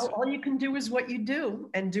 All you can do is what you do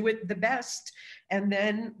and do it the best. And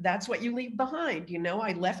then that's what you leave behind.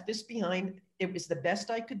 I left this behind. It was the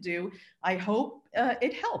best I could do. I hope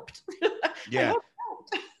it helped. Yeah.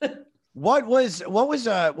 What was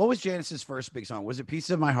Janice's first big song? Was it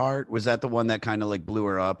 "Piece of My Heart"? Was that the one that kind of like blew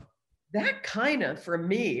her up? That kind of, for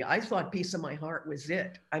me, I thought "Piece of My Heart" was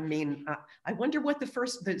it. I mean, I wonder what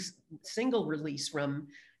the single release from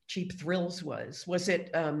Cheap Thrills was. Was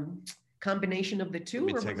it combination of the two?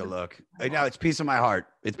 Let me take a look. No, it's "Piece of My Heart."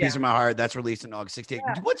 It's "Piece of My Heart." That's released in August 68.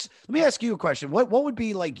 Yeah. Let me ask you a question. What would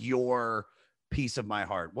be like your "Piece of My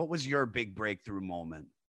Heart"? What was your big breakthrough moment?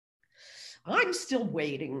 I'm still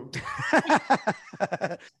waiting.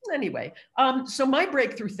 Anyway, so my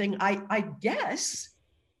breakthrough thing, I guess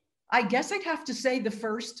I'd have to say the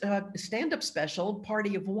first stand-up special,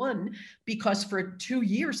 Party of One, because for 2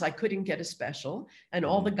 years I couldn't get a special, and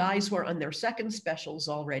all the guys were on their second specials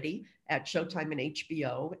already at Showtime and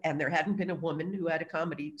HBO, and there hadn't been a woman who had a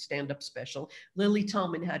comedy stand-up special. Lily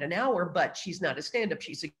Tomlin had an hour, but she's not a stand-up.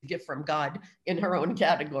 She's a gift from God in her own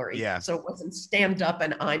category. Yeah. So it wasn't stand-up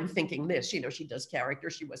and I'm thinking this. She does character.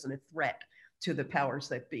 She wasn't a threat to the powers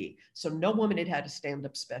that be. So no woman had a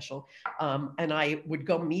stand-up special. And I would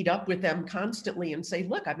go meet up with them constantly and say,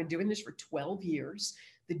 look, I've been doing this for 12 years.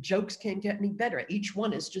 The jokes can't get any better. Each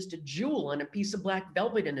one is just a jewel on a piece of black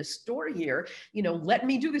velvet in a store here. Let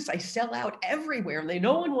me do this. I sell out everywhere. And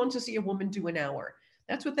no one wants to see a woman do an hour.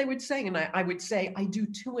 That's what they would say. And I would say, I do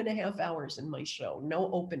 2.5 hours in my show, no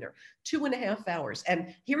opener, 2.5 hours.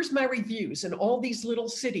 And here's my reviews in all these little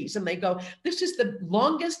cities. And they go, this is the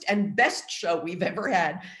longest and best show we've ever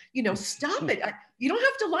had. Stop it. You don't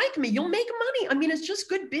have to like me. You'll make money. I mean, it's just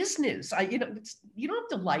good business. You don't have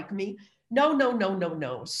to like me.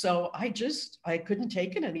 No. So I couldn't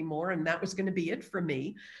take it anymore. And that was going to be it for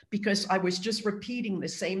me because I was just repeating the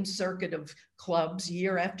same circuit of clubs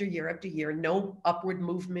year after year after year. No upward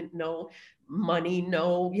movement, no money,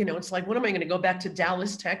 no, it's like, what am I going to go back to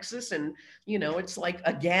Dallas, Texas? And, it's like,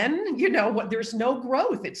 again, there's no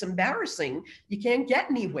growth. It's embarrassing. You can't get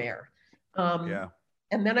anywhere. Yeah.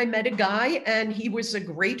 And then I met a guy and he was a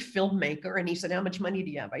great filmmaker. And he said, how much money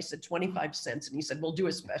do you have? I said, 25 cents. And he said, we'll do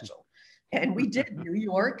a special. And we did. New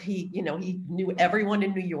York. He knew everyone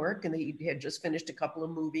in New York and he had just finished a couple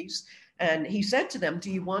of movies. And he said to them, do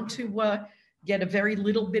you want to get a very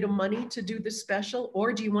little bit of money to do this special?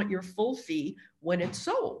 Or do you want your full fee when it's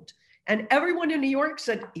sold? And everyone in New York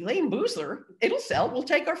said, Elayne Boosler, it'll sell. We'll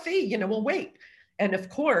take our fee. We'll wait. And of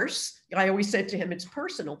course, I always said to him, it's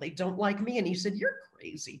personal. They don't like me. And he said, you're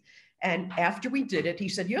crazy. And after we did it, he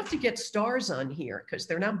said, you have to get stars on here because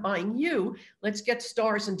they're not buying you. Let's get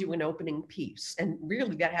stars and do an opening piece. And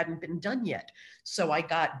really, that hadn't been done yet. So I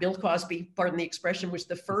got Bill Cosby, pardon the expression, was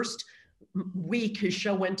the first week his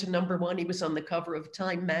show went to #1. He was on the cover of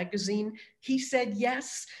Time magazine. He said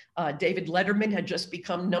yes. David Letterman had just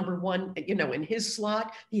become #1, in his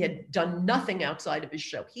slot. He had done nothing outside of his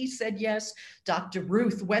show. He said yes. Dr.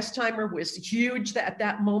 Ruth Westheimer was huge at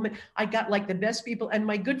that moment. I got like the best people. And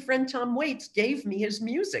my good friend Tom Waits gave me his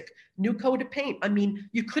music, New Coat of Paint. I mean,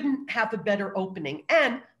 you couldn't have a better opening.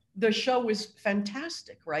 And the show was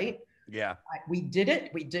fantastic, right? Yeah. We did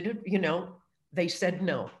it. They said,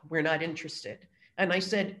 no, we're not interested. And I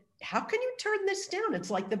said, how can you turn this down? It's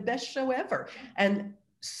like the best show ever. And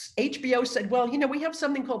HBO said, well, we have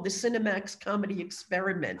something called the Cinemax Comedy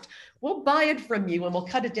Experiment. We'll buy it from you and we'll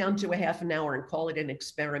cut it down to a half an hour and call it an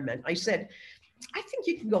experiment. I said, I think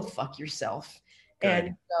you can go fuck yourself.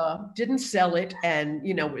 and didn't sell it, and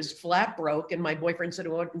was flat broke. And my boyfriend said,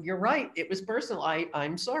 well, you're right, it was personal.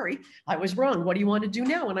 I'm sorry, I was wrong. What do you want to do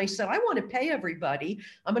now? And I said, I want to pay everybody.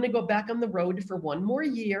 I'm going to go back on the road for one more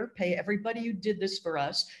year, pay everybody who did this for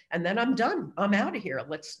us, and then I'm done. I'm out of here.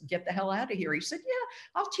 Let's get the hell out of here. He said, yeah,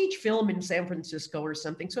 I'll teach film in San Francisco or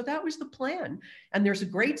something. So that was the plan. And there's a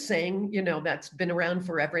great saying, that's been around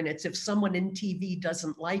forever, and it's, if someone in TV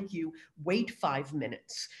doesn't like you, wait 5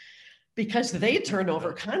 minutes. Because they turn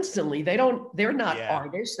over constantly. They're not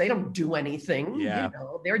artists. They don't do anything.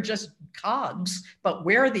 They're just cogs, but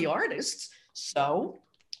we're the artists. So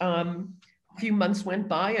a few months went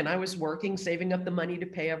by and I was working, saving up the money to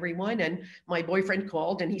pay everyone. And my boyfriend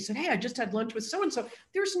called and he said, hey, I just had lunch with so-and-so.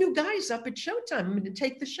 There's new guys up at Showtime. I'm going to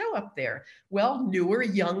take the show up there. Well, newer,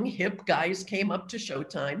 young, hip guys came up to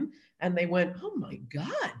Showtime and they went, oh my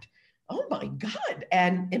God,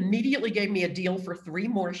 and immediately gave me a deal for 3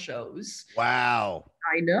 more shows. Wow.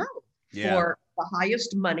 I know. Yeah. For the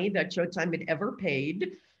highest money that Showtime had ever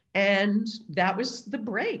paid. And that was the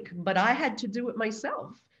break. But I had to do it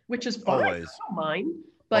myself, which is fine. Always. I don't mind.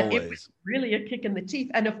 But it was really a kick in the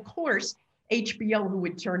teeth. And of course, HBO, who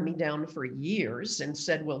had turned me down for years and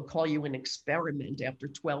said, we'll call you an experiment after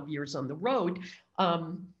 12 years on the road.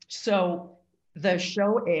 So the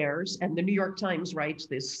show airs and the New York Times writes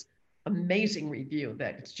this amazing review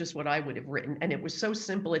that it's just what I would have written. And it was so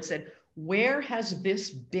simple. It said, where has this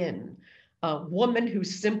been? A woman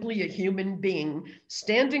who's simply a human being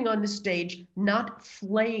standing on the stage, not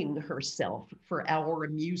flaying herself for our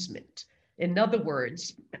amusement. In other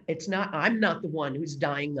words, I'm not the one who's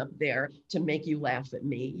dying up there to make you laugh at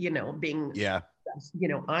me,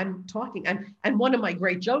 I'm talking. And one of my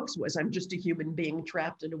great jokes was, I'm just a human being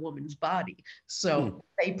trapped in a woman's body. So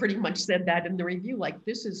they pretty much said that in the review, like,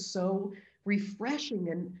 this is so refreshing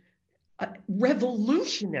and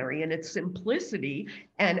revolutionary in its simplicity.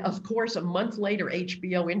 And of course, a month later,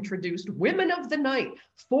 HBO introduced Women of the Night,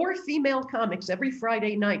 4 female comics every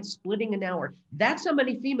Friday night, splitting an hour. That's how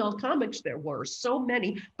many female comics there were, so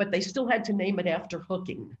many, but they still had to name it after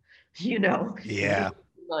hooking, Yeah.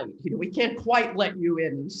 We can't quite let you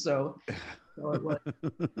in, so it was.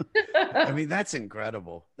 I mean, that's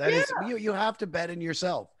incredible. That is, you have to bet in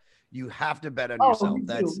yourself. You have to bet on yourself. You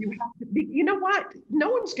have to be, you know what? No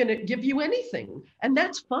one's going to give you anything, and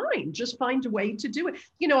that's fine. Just find a way to do it.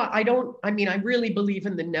 I really believe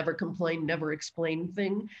in the never complain, never explain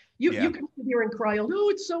thing. You can sit here and cry, oh,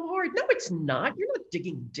 it's so hard. No, it's not. You're not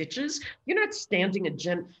digging ditches. You're not standing at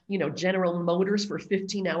General Motors for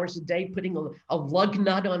 15 hours a day, putting a lug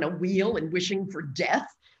nut on a wheel and wishing for death.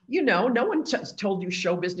 No one told you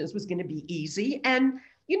show business was going to be easy. And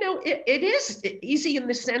it is easy in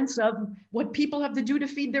the sense of what people have to do to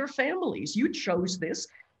feed their families. You chose this.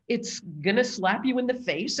 It's going to slap you in the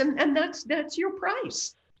face. And that's your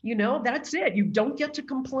price. That's it. You don't get to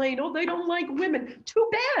complain. Oh, they don't like women. Too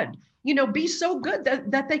bad. Be so good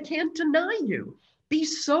that they can't deny you. Be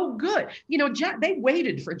so good. They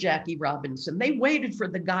waited for Jackie Robinson. They waited for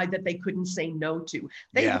the guy that they couldn't say no to.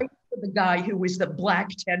 They waited for the guy who was the black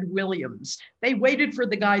Ted Williams. They waited for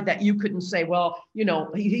the guy that you couldn't say, well,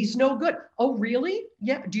 he's no good. Oh, really?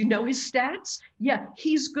 Yeah. Do you know his stats? Yeah,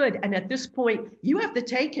 he's good. And at this point, you have to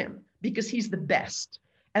take him because he's the best.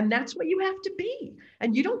 And that's what you have to be.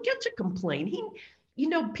 And you don't get to complain.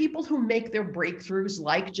 People who make their breakthroughs,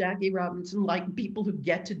 like Jackie Robinson, like people who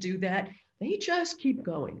get to do that, they just keep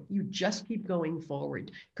going. You just keep going forward.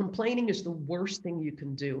 Complaining is the worst thing you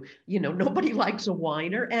can do. Nobody likes a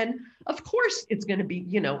whiner. And of course it's going to be,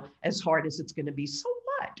 as hard as it's going to be. So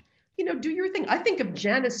what? Do your thing. I think if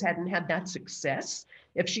Janice hadn't had that success,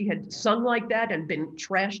 if she had sung like that and been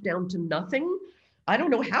trashed down to nothing, I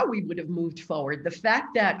don't know how we would have moved forward. The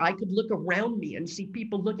fact that I could look around me and see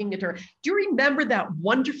people looking at her. Do you remember that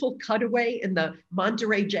wonderful cutaway in the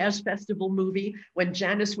Monterey Jazz Festival movie when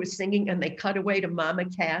Janice was singing and they cut away to Mama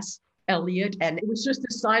Cass Elliott? And it was just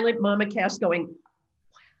a silent Mama Cass going,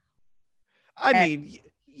 wow.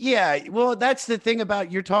 Well, that's the thing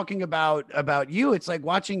about, you're talking about you. It's like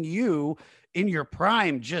watching you in your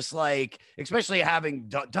prime, just like, especially having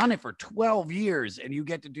done it for 12 years and you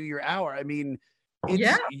get to do your hour. I mean,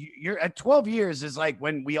 you're at 12 years is like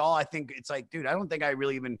when I think it's like, dude, I don't think I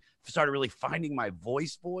really even started really finding my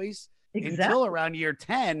voice until around year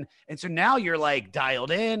 10. And so now you're like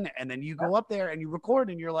dialed in, and then you go up there and you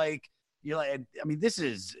record and you're like, I mean, this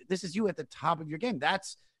is you at the top of your game.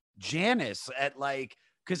 That's Janice at like,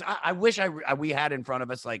 because I wish we had in front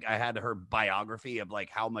of us, like I had her biography of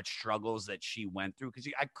like how much struggles that she went through. Because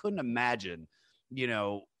I couldn't imagine,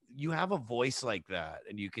 you have a voice like that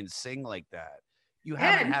and you can sing like that. You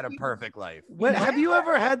haven't had a perfect life. Have you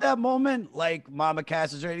ever had that moment like Mama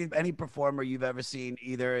Cass? Is there any performer you've ever seen,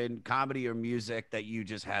 either in comedy or music, that you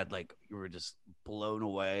just had like you were just blown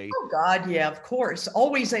away? Oh God, yeah, of course.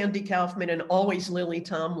 Always Andy Kaufman and always Lily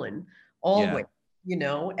Tomlin. Always. You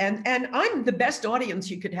know, and I'm the best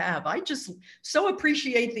audience you could have. I just so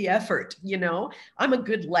appreciate the effort. You know, I'm a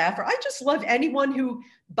good laugher. I just love anyone who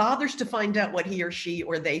bothers to find out what he or she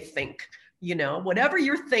or they think. You know, whatever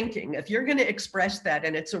you're thinking, if you're going to express that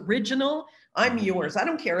and it's original, I'm yours. I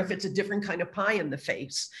don't care if it's a different kind of pie in the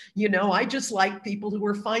face. You know, I just like people who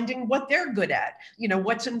are finding what they're good at, you know,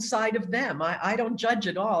 what's inside of them. I don't judge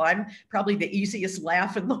at all. I'm probably the easiest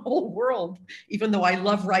laugh in the whole world, even though I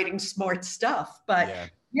love writing smart stuff. But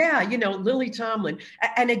yeah, you know, Lily Tomlin.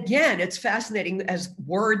 And again, it's fascinating as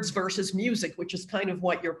words versus music, which is kind of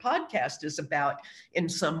what your podcast is about in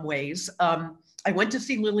some ways. I went to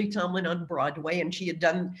see Lily Tomlin on Broadway, and she had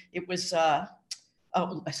done, it was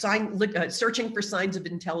Searching for Signs of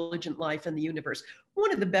Intelligent Life in the Universe.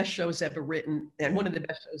 One of the best shows ever written and one of the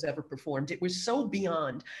best shows ever performed. It was so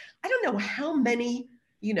beyond. I don't know how many,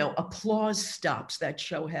 you know, applause stops that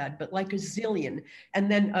show had, but like a zillion. And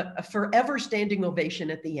then a forever standing ovation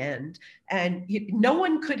at the end. And no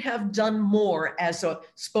one could have done more as a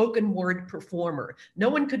spoken word performer. No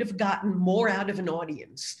one could have gotten more out of an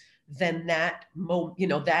audience than that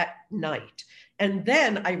that night. And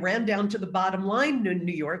then I ran down to the Bottom Line in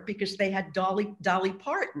New York because they had Dolly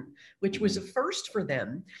Parton, which was a first for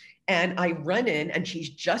them. And I run in and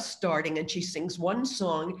she's just starting and she sings one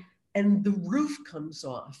song and the roof comes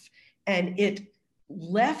off. And it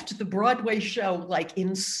left the Broadway show like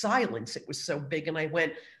in silence. It was so big. And I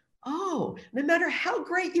went, oh, no matter how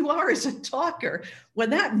great you are as a talker, when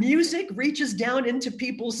that music reaches down into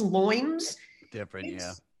people's loins, different,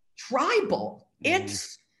 tribal.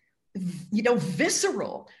 It's, you know,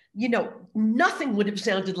 visceral. You know, nothing would have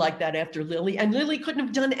sounded like that after Lily, and Lily couldn't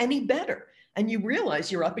have done any better. And you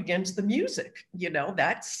realize you're up against the music. You know,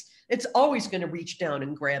 it's always going to reach down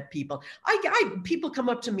and grab people. People come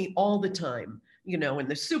up to me all the time, you know, in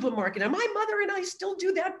the supermarket, and my mother and I still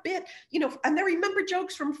do that bit, you know, and they remember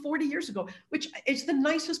jokes from 40 years ago, which is the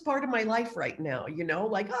nicest part of my life right now, you know,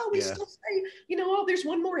 like, oh, we still say, you know, oh, there's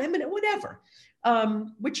one more eminent, whatever.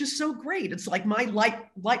 Which is so great. It's like my light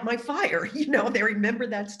my fire, you know, they remember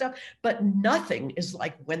that stuff, but nothing is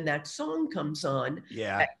like when that song comes on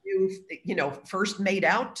that you've, you know, first made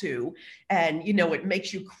out to, and, you know, it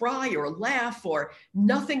makes you cry or laugh, or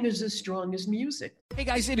nothing is as strong as music. Hey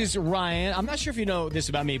guys, it is Ryan. I'm not sure if you know this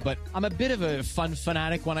about me, but I'm a bit of a fun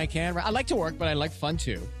fanatic when I can. I like to work, but I like fun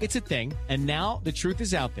too. It's a thing. And now the truth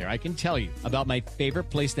is out there. I can tell you about my favorite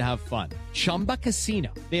place to have fun. Chumba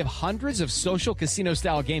Casino. They have hundreds of social casino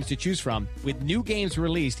style games to choose from with new games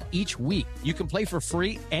released each week. You can play for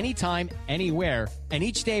free anytime, anywhere. And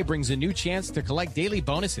each day brings a new chance to collect daily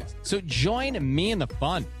bonuses. So join me in the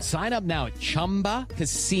fun. Sign up now at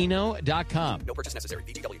ChumbaCasino.com. No purchase necessary.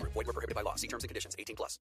 VGW Group. Void where prohibited by law. See terms and conditions.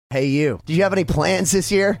 18+. Hey, you. Do you have any plans this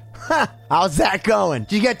year? How's that going?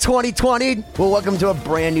 Did you get 2020'd? Well, welcome to a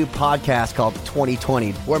brand new podcast called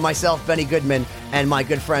 2020, where myself, Benny Goodman, and my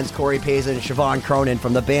good friends Corey Pazin and Siobhan Cronin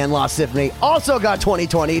from the band Lost Symphony also got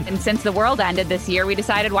 2020'd. And since the world ended this year, we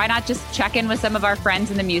decided why not just check in with some of our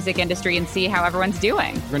friends in the music industry and see how everyone's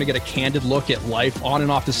doing. We're going to get a candid look at life on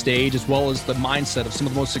and off the stage, as well as the mindset of some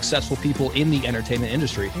of the most successful people in the entertainment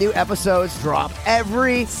industry. New episodes drop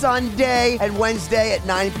every Sunday and Wednesday at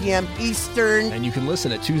 9 p.m. Eastern. And you can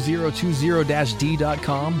listen at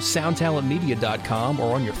 2020-d.com, soundtalentmedia.com,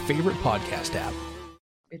 or on your favorite podcast app.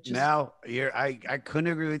 I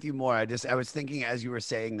couldn't agree with you more. I was thinking as you were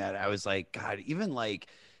saying that, I was like, God, even like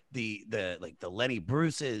the Lenny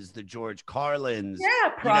Bruces, the George Carlins,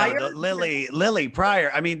 Pryor, you know, the Lily Pryor.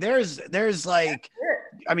 I mean,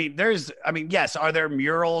 yes, are there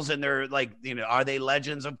murals and they're like, you know, are they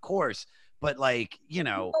legends? Of course. But like, you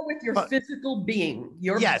know, with your physical being,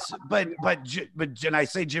 but and I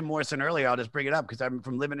say Jim Morrison earlier, I'll just bring it up because I'm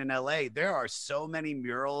from living in LA. There are so many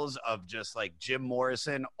murals of just like Jim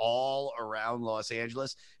Morrison all around Los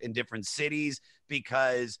Angeles in different cities,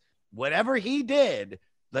 because whatever he did,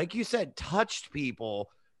 like you said, touched people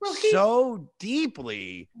so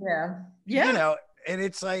deeply. Yeah. You know, and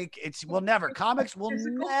it's like, comics will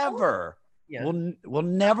never. Yeah. We'll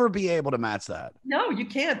never be able to match that. No, you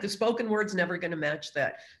can't. The spoken word's never going to match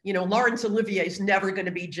that. You know, Laurence Olivier's never going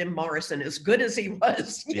to be Jim Morrison, as good as he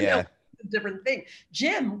was. You know, it's a different thing.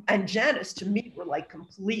 Jim and Janis, to me, were like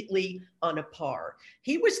completely on a par.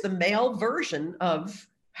 He was the male version of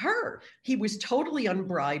her. He was totally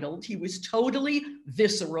unbridled. He was totally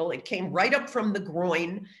visceral. It came right up from the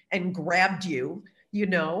groin and grabbed you. You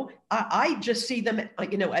know, I just see them,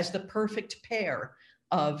 you know, as the perfect pair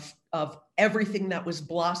of everything that was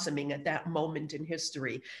blossoming at that moment in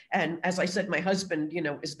history. And as I said, my husband, you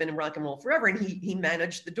know, has been in rock and roll forever, and he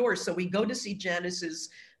managed the Doors. So we go to see Janis's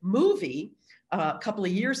movie. A couple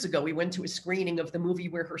of years ago, we went to a screening of the movie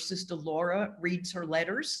where her sister Laura reads her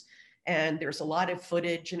letters, and there's a lot of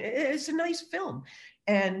footage, and it's a nice film.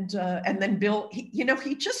 And then Bill,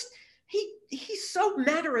 he's so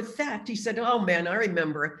matter of fact. He said, "Oh man, I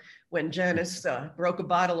remember when Janis broke a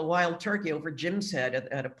bottle of wild turkey over Jim's head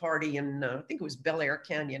at a party in, I think it was Bel Air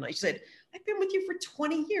Canyon." I said, "I've been with you for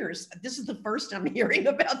 20 years. This is the first I'm hearing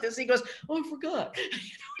about this." He goes, "Oh, I forgot." You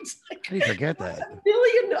know, it's like, how do you forget that? A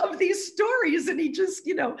million of these stories, and he just,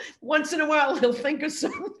 you know, once in a while he'll think of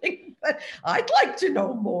something, but I'd like to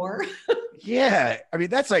know more. Yeah, I mean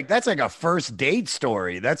that's like a first date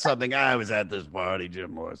story. That's something. I was at this party,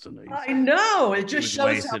 Jim Morrison. I know. It just shows how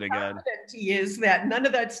wasted again. confident he is that none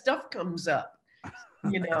of that stuff comes up.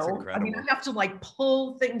 You know, I mean, I have to like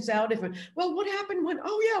pull things out. Well, what happened when?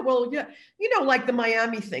 Oh yeah, well yeah, you know, like the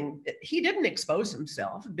Miami thing. He didn't expose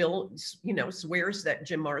himself. Bill, you know, swears that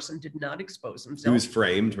Jim Morrison did not expose himself. He was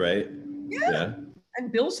framed, right? Yeah.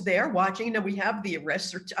 And Bill's there watching. You know, we have the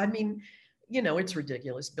arrest. I mean, you know, it's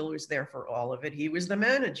ridiculous. Bill was there for all of it. He was the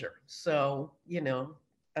manager. So, you know,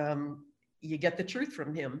 you get the truth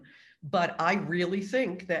from him. But I really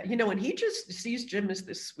think that, you know, and he just sees Jim as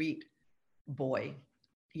this sweet boy.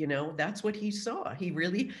 You know, that's what he saw. He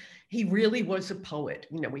really was a poet.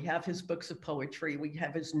 You know, we have his books of poetry. We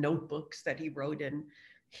have his notebooks that he wrote in.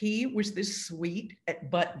 He was this sweet,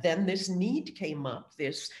 but then this need came up,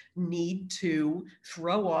 this need to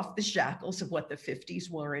throw off the shackles of what the 50s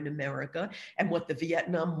were in America and what the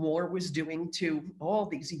Vietnam War was doing to all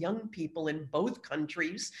these young people in both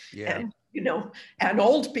countries. Yeah. And, you know, and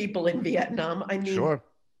old people in Vietnam. I mean, sure.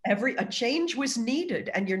 A change was needed,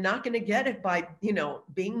 and you're not going to get it by, you know,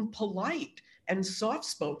 being polite and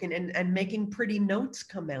soft-spoken and making pretty notes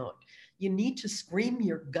come out. You need to scream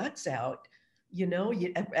your guts out, you know,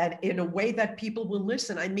 in a way that people will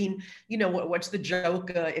listen. I mean, you know, what's the joke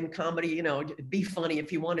in comedy? You know, be funny.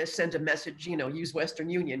 If you want to send a message, you know, use Western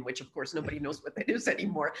Union, which of course nobody knows what that is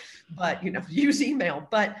anymore, but, you know, use email.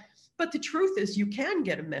 But the truth is you can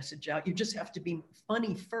get a message out. You just have to be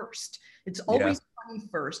funny first. It's always funny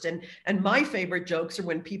first. And my favorite jokes are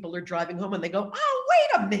when people are driving home and they go, "Oh,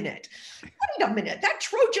 wait a minute. That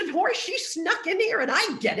Trojan horse, she snuck in here and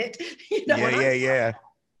I get it." You know, Yeah.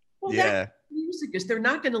 Well, that's music is. They're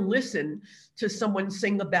not going to listen to someone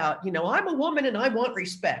sing about, you know, "I'm a woman and I want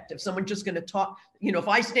respect." If someone's just going to talk, you know, if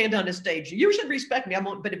I stand on a stage, "You should respect me." I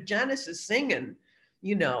won't. But if Janis is singing,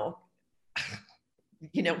 you know,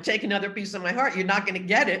 "Take another piece of my heart," you're not going to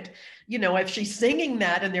get it. You know, if she's singing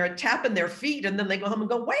that and they're tapping their feet and then they go home and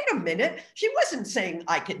go, "Wait a minute, she wasn't saying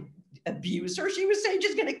I could abuse her. She was saying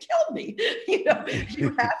she's going to kill me." You know, you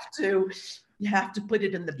have to put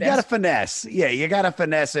it in the best. You got to finesse. Yeah, you got to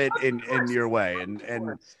finesse it in your way.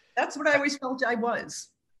 And that's what I always felt I was,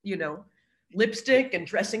 you know, lipstick and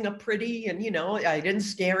dressing up pretty. And, you know, I didn't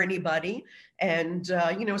scare anybody. And,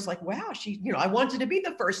 you know, it's like, wow, I wanted to be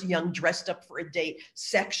the first young dressed up for a date,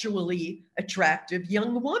 sexually attractive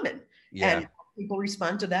young woman. Yeah. And people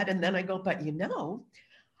respond to that. And then I go, "But, you know,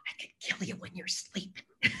 I could kill you when you're sleeping."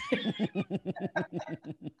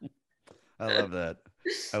 I love that.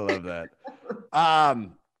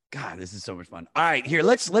 God, this is so much fun. All right, here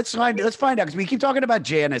let's find out, because we keep talking about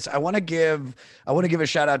Janis. I want to give a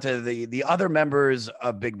shout out to the other members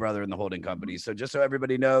of Big Brother and the Holding Company. So just so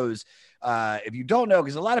everybody knows, if you don't know,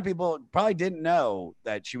 because a lot of people probably didn't know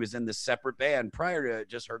that she was in this separate band prior to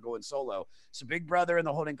just her going solo. So Big Brother and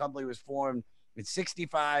the Holding Company was formed in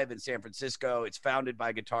 '65 in San Francisco. It's founded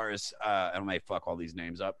by guitarists, I might fuck all these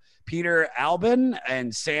names up, Peter Albin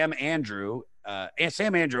and Sam Andrew. And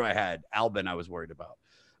Sam Andrew I had. Albin I was worried about.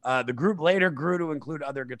 The group later grew to include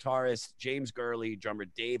other guitarists, James Gurley, drummer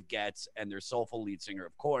Dave Getz, and their soulful lead singer,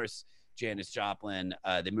 of course, Janis Joplin.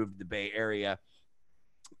 They moved to the Bay Area.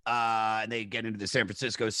 And they get into the San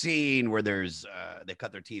Francisco scene where there's they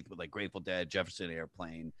cut their teeth with like Grateful Dead, Jefferson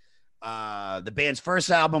Airplane. The band's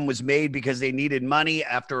first album was made because they needed money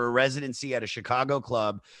after a residency at a Chicago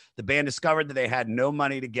club. The band discovered that they had no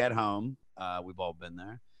money to get home. We've all been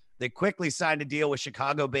there. They quickly signed a deal with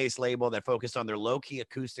Chicago-based label that focused on their low-key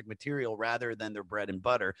acoustic material rather than their bread and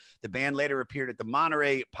butter. The band later appeared at the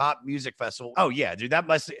Monterey Pop Music Festival. Oh, yeah, dude,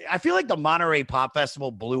 I feel like the Monterey Pop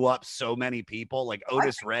Festival blew up so many people. Like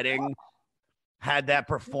Otis Redding had that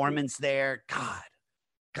performance there. God,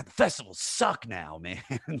 the festivals suck now, man.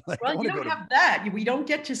 Like, well, you don't have that. We don't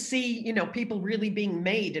get to see, you know, people really being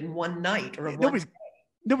made in one night or one day.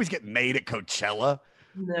 Nobody's getting made at Coachella.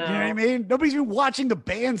 No. You know what I mean? Nobody's even watching the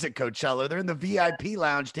bands at Coachella. They're in the VIP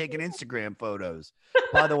lounge taking Instagram photos.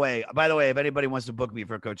 By the way, if anybody wants to book me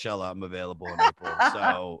for Coachella, I'm available in April.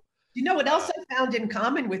 So you know what else I found in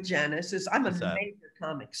common with Janice is I'm a What's that? major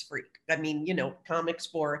comics freak. I mean, comics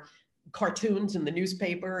for cartoons in the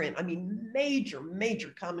newspaper, and I mean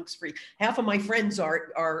major comics freak. Half of my friends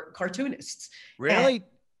are cartoonists. really? And,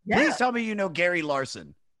 yeah, Please tell me you know Gary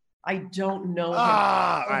Larson. I don't know him.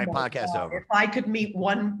 All right, my podcast God. over. If I could meet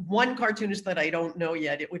one cartoonist that I don't know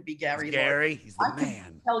yet, it would be Gary. Gary, Larson. he's the I could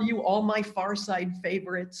man. tell you all my Far Side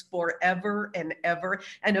favorites forever and ever.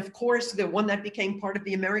 And of course, the one that became part of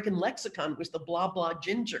the American lexicon was the Blah Blah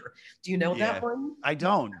Ginger. Do you know that one? I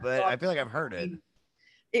don't, but I feel like I've heard it.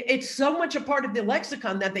 It's so much a part of the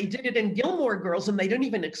lexicon that they did it in Gilmore Girls and they didn't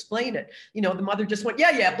even explain it. The mother just went,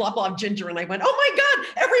 yeah, blah, blah, ginger. And I went, oh my God,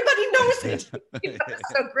 everybody knows it. It's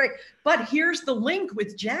so great. But here's the link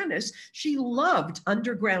with Janice. She loved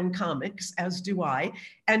underground comics, as do I.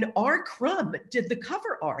 And R. Crumb did the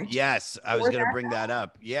cover art. Yes, I was going to bring that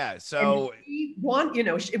up. Yeah. So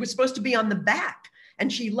it was supposed to be on the back and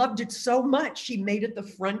she loved it so much. She made it the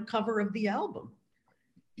front cover of the album.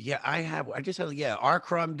 Yeah, R.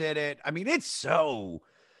 Crumb did it. I mean, it's so,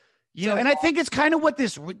 and I think it's kind of what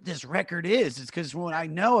this record is. It's because when I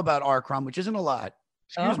know about R. Crumb, which isn't a lot,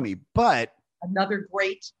 excuse me, but another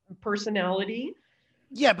great personality.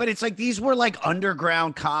 Yeah, but it's like these were like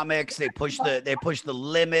underground comics. They pushed the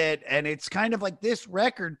limit, and it's kind of like this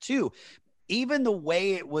record too. Even the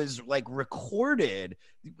way it was like recorded,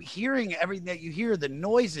 hearing everything that you hear, the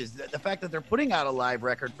noises, the fact that they're putting out a live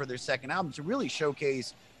record for their second album to really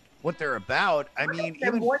showcase what they're about. I mean,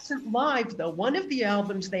 it wasn't live though. One of the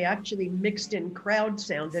albums they actually mixed in crowd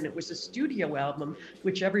sound, and it was a studio album,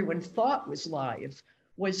 which everyone thought was live.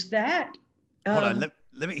 Was that? Hold on,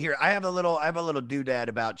 let me hear. I have a little doodad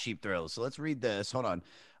about Cheap Thrills. So let's read this. Hold on.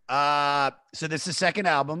 So this is the second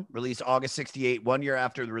album, released August 1968, 1 year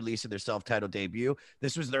after the release of their self-titled debut.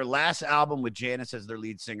 This was their last album with Janice as their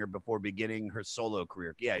lead singer before beginning her solo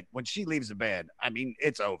career. Yeah, when she leaves the band, I mean,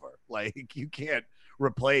 it's over. Like, you can't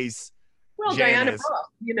replace Janice. Diana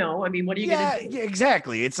Ross, I mean, what are you gonna do? Yeah,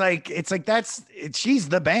 exactly. It's like she's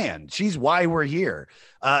the band. She's why we're here.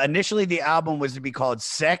 Initially the album was to be called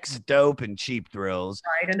Sex, Dope, and Cheap Thrills.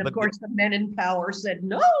 Right, and of course the men in power said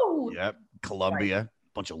no. Yep, Columbia. Right.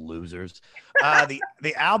 Bunch of losers.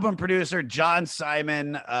 The album producer, John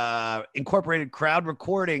Simon, incorporated crowd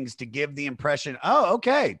recordings to give the impression, oh,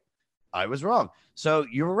 okay, I was wrong. So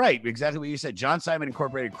you were right. Exactly what you said. John Simon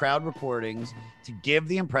incorporated crowd recordings to give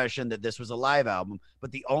the impression that this was a live album,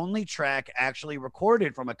 but the only track actually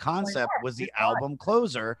recorded from a concept was the album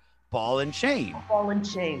closer, Ball and Chain. Ball and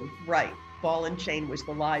Chain, right. Ball and Chain was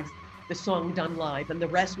the song done live, and the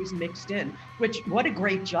rest was mixed in, what a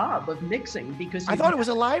great job of mixing, because I thought it was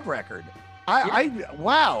a live record. I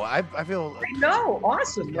feel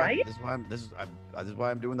awesome, right? This is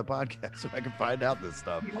why I'm doing the podcast, so I can find out this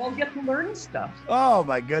stuff. You all get to learn stuff. Oh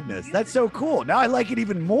my goodness, that's so cool. Now I like it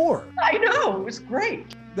even more. I know, it was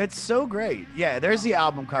great. That's so great. Yeah, there's the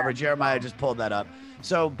album cover. Jeremiah just pulled that up.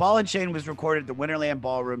 So Ball and Chain was recorded at the Winterland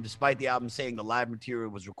Ballroom, despite the album saying the live material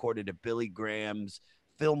was recorded at Billy Graham's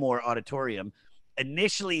Fillmore Auditorium.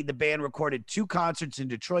 Initially, the band recorded 2 concerts in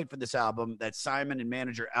Detroit for this album that Simon and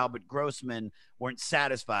manager Albert Grossman weren't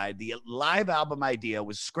satisfied. The live album idea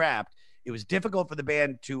was scrapped. It was difficult for the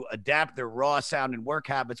band to adapt their raw sound and work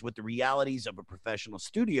habits with the realities of a professional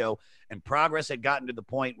studio, and progress had gotten to the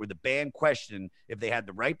point where the band questioned if they had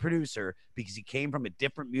the right producer because he came from a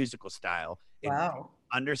different musical style. Wow.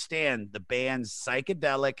 Understand the band's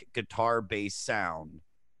psychedelic guitar-based sound.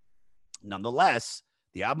 Nonetheless,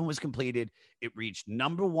 the album was completed. It reached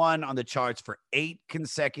 #1 on the charts for 8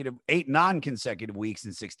 non-consecutive weeks in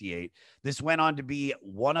 1968. This went on to be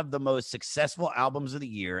one of the most successful albums of the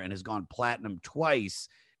year and has gone platinum twice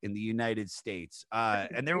in the United States.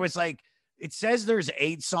 And there was it says there's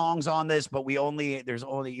 8 songs on this, but even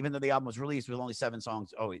though the album was released with only 7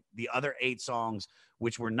 songs, the other 8 songs,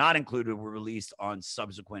 which were not included, were released on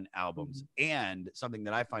subsequent albums. Mm-hmm. And something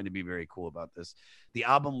that I find to be very cool about this, the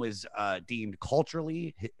album was deemed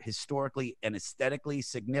culturally, historically, and aesthetically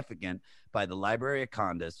significant by the Library of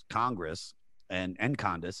Congress and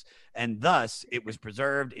Congress, and thus it was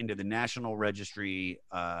preserved into the National Registry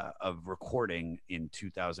of Recording in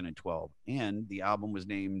 2012. And the album was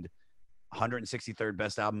named 163rd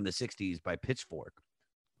best album in the 60s by Pitchfork.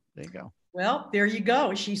 There you go. Well, there you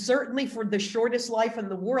go. She certainly, for the shortest life in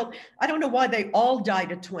the world. I don't know why they all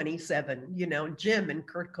died at 27. Jim and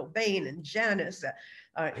Kurt Cobain and Janice.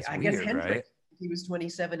 I guess Hendrix, right? He was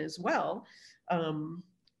 27 as well.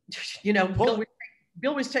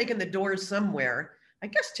 Bill was taking the Doors somewhere, I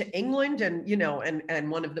guess to England, and and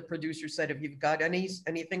one of the producers said, if you've got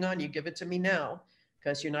anything on you, give it to me now,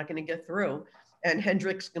 because you're not going to get through. And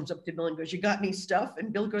Hendrix comes up to Bill and goes, you got any stuff?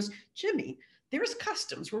 And Bill goes, Jimmy, there's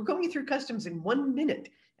customs. We're going through customs in 1 minute.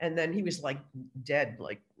 And then he was like dead,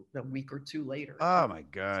 like a week or two later. Oh my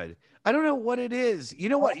God. I don't know what it is. You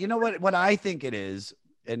know what I think it is.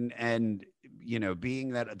 And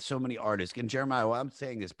being that so many artists, and Jeremiah, what I'm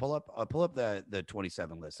saying is pull up the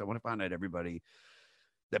 27 list. I want to find out everybody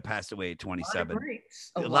that passed away at 27.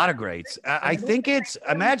 A lot of greats. I think it's,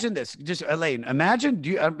 imagine this, just Elayne, imagine,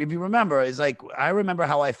 if you remember, it's like, I remember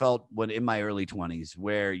how I felt when in my early 20s,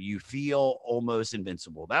 where you feel almost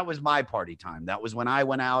invincible. That was my party time. That was when I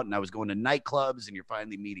went out and I was going to nightclubs, and you're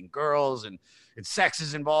finally meeting girls, and sex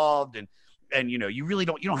is involved. And you really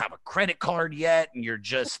don't have a credit card yet. And you're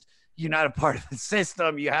not a part of the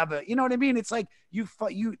system. You have you know what I mean? It's like you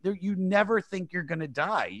never think you're going to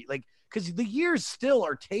die. Like, because the years still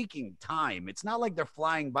are taking time. It's not like they're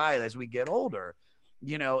flying by as we get older.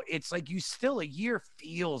 It's like a year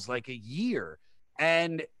feels like a year.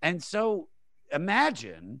 And so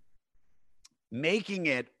imagine making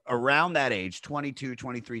it around that age, 22,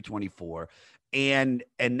 23, 24. And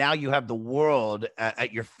now you have the world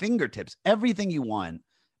at your fingertips, everything you want,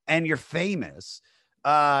 and you're famous.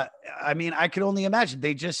 I mean, I could only imagine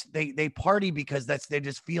they party because they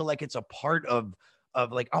just feel like it's a part of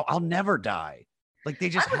like, oh, I'll never die. Like they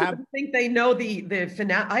just I think they know the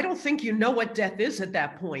finale. I don't think you know what death is at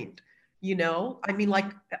that point. I mean,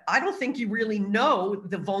 like, I don't think you really know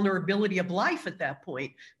the vulnerability of life at that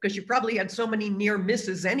point, because you probably had so many near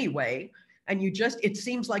misses anyway. And it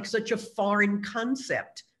seems like such a foreign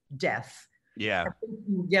concept, death. Yeah. I think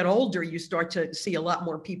you get older, you start to see a lot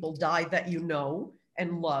more people die that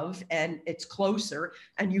and love, and it's closer,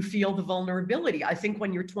 and you feel the vulnerability. I think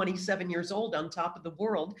when you're 27 years old on top of the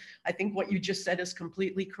world, I think what you just said is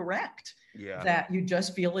completely correct. Yeah. That you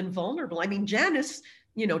just feel invulnerable. I mean, Janis,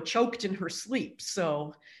 choked in her sleep.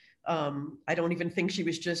 So I don't even think she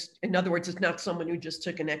was in other words, it's not someone who just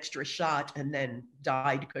took an extra shot and then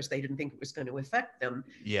died because they didn't think it was going to affect them.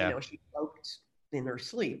 Yeah. She choked in her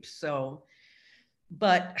sleep. So,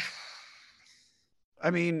 but I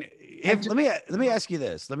mean, let me ask you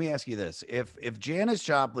this. If Janis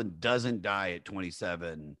Joplin doesn't die at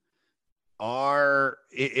 27, are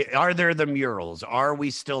there the murals? Are we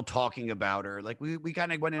still talking about her? Like we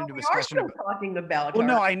kind of went into discussion. We are still talking about her. Well,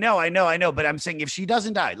 no, I know. But I'm saying if she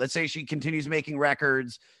doesn't die, let's say she continues making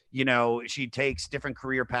records, she takes different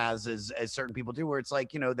career paths as certain people do, where it's like,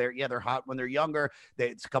 they're hot when they're younger.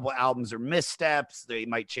 It's a couple albums or missteps. They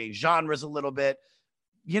might change genres a little bit.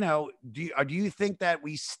 Do you think that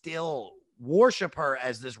we still worship her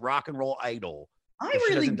as this rock and roll idol? I if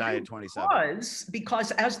she really doesn't die at 27.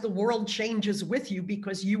 Because as the world changes with you,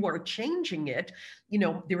 because you are changing it,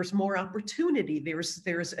 there's more opportunity.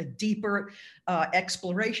 There's a deeper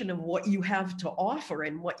exploration of what you have to offer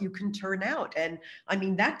and what you can turn out. And I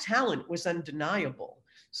mean, that talent was undeniable.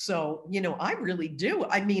 So, I really do.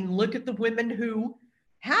 I mean, look at the women who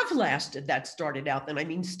have lasted that started out then. I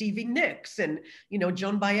mean, Stevie Nicks and,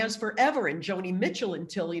 Joan Baez forever, and Joni Mitchell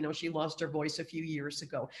until, she lost her voice a few years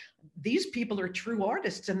ago. These people are true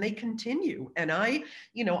artists and they continue. And I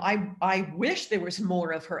wish there was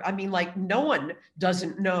more of her. I mean, like, no one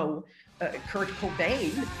doesn't know Kurt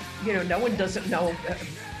Cobain, no one doesn't know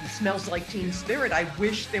Smells Like Teen Spirit. I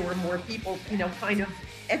wish there were more people, kind of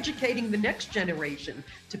educating the next generation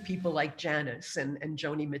to people like Janis and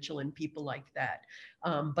Joni Mitchell and people like that.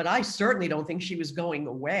 But I certainly don't think she was going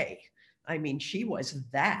away. I mean, she was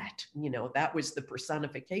that was the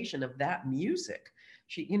personification of that music.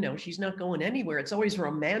 She's not going anywhere. It's always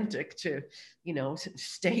romantic to,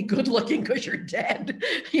 stay good looking because you're dead,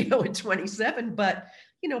 at 27. But,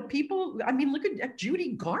 people, I mean, look at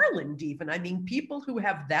Judy Garland even. I mean, people who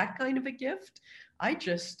have that kind of a gift, I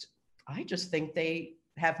just think they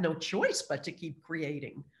have no choice but to keep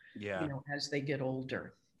creating, as they get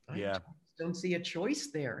older. I don't see a choice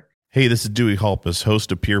there. Hey, this is Dewey Halpus,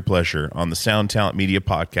 host of Peer Pleasure on the Sound Talent Media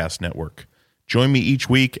Podcast Network. Join me each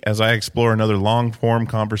week as I explore another long-form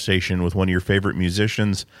conversation with one of your favorite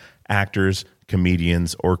musicians, actors,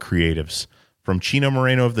 comedians, or creatives. From Chino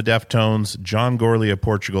Moreno of the Deftones, John Gorley of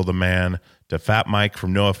Portugal the Man, to Fat Mike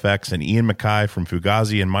from NoFX and Ian MacKaye from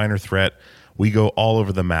Fugazi and Minor Threat, we go all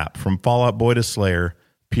over the map. From Fall Out Boy to Slayer,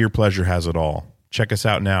 Peer Pleasure has it all. Check us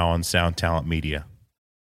out now on Sound Talent Media.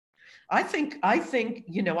 I think,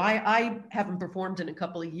 I haven't performed in a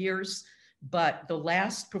couple of years, but the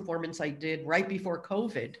last performance I did right before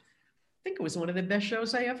COVID, I think it was one of the best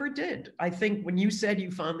shows I ever did. I think when you said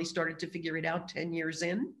you finally started to figure it out 10 years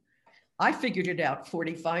in, I figured it out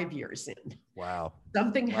 45 years in. Wow.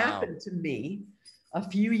 Something happened to me a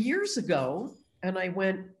few years ago, and I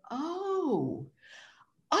went, oh.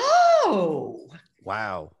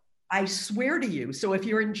 Wow. I swear to you. So if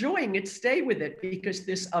you're enjoying it, stay with it, because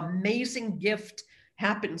this amazing gift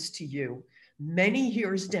happens to you many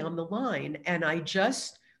years down the line. And I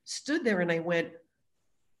just stood there and I went,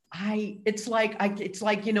 it's like,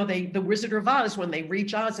 the Wizard of Oz, when they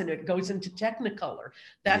reach Oz and it goes into Technicolor.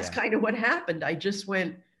 That's kind of what happened. I just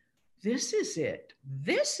went, this is it.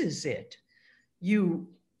 This is it. You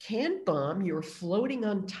can't bomb. You're floating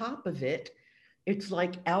on top of it. It's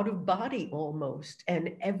like out of body almost.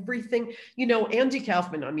 And everything, Andy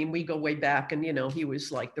Kaufman, I mean, we go way back, and, he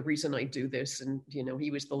was like the reason I do this. And,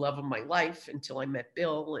 he was the love of my life until I met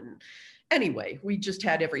Bill. And anyway, we just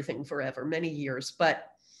had everything forever, many years. But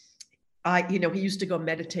he used to go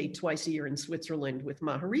meditate twice a year in Switzerland with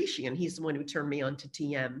Maharishi, and he's the one who turned me on to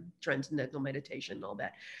TM, Transcendental Meditation, and all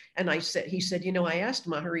that. And he said, I asked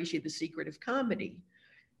Maharishi the secret of comedy.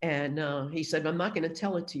 And he said, I'm not going to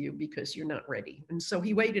tell it to you because you're not ready. And so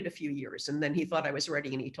he waited a few years, and then he thought I was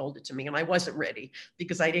ready, and he told it to me, and I wasn't ready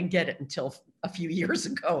because I didn't get it until a few years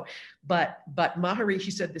ago. But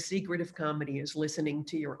Maharishi said the secret of comedy is listening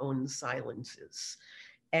to your own silences.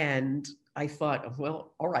 And I thought,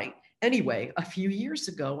 well, all right. Anyway, a few years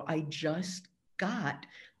ago, I just got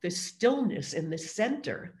the stillness in the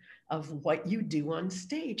center of what you do on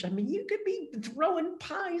stage. I mean, you could be throwing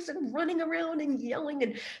pies and running around and yelling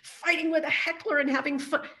and fighting with a heckler and having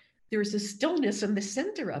fun. There's a stillness in the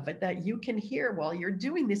center of it that you can hear while you're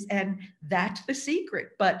doing this. And that's the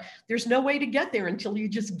secret. But there's no way to get there until you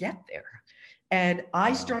just get there. And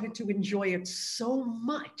I started to enjoy it so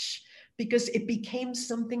much because it became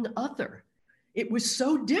something other. It was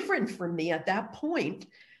so different for me at that point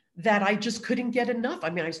that I just couldn't get enough. I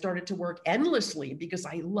mean, I started to work endlessly because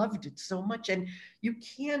I loved it so much. And you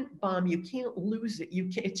can't bomb, you can't lose it.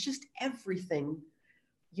 It's just everything,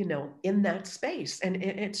 in that space. And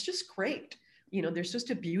it's just great. There's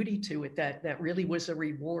just a beauty to it that really was a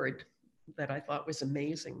reward that I thought was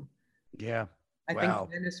amazing. Yeah. I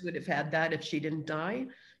think Venice would have had that if she didn't die.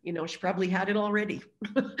 She probably had it already.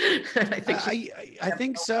 I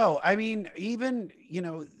think so. I mean, even,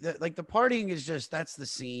 the partying is just, that's the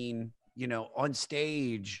scene, on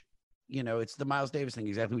stage, it's the Miles Davis thing.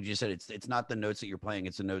 Exactly what you just said. It's not the notes that you're playing.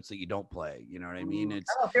 It's the notes that you don't play. You know what I mean?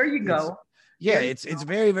 There you go. It's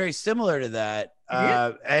very, very similar to that.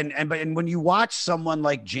 And when you watch someone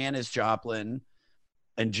like Janis Joplin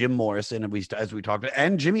and Jim Morrison, as we talked about,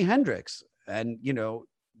 and Jimi Hendrix, and,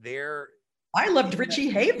 I loved Richie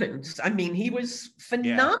Havens. I mean, he was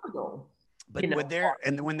phenomenal. But when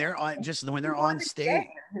they're on stage,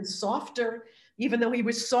 his softer, even though he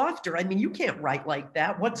was softer, I mean, you can't write like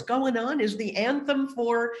that. What's going on is the anthem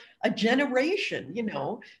for a generation.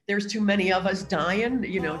 There's too many of us dying.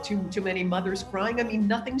 Too many mothers crying. I mean,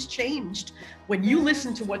 nothing's changed. When you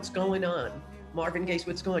listen to what's going on, Marvin Gaye's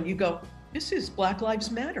 "What's Going On," you go, this is Black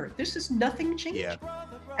Lives Matter. This is nothing changed. Yeah.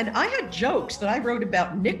 And I had jokes that I wrote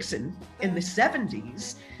about Nixon in the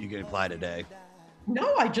 70s. You can apply today.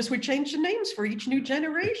 No, I just would change the names for each new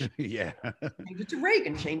generation. Yeah. Change it to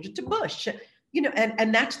Reagan, change it to Bush.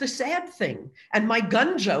 And that's the sad thing. And my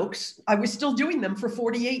gun jokes, I was still doing them for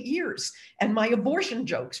 48 years. And my abortion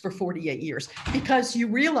jokes for 48 years. Because you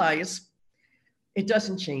realize it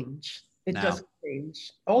doesn't change. It doesn't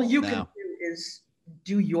change. All you can do is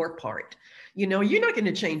do your part. You're not going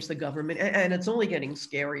to change the government, and it's only getting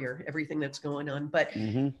scarier, everything that's going on. But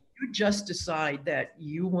you just decide that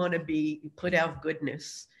you want to put out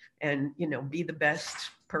goodness and, be the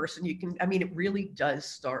best person you can. I mean, it really does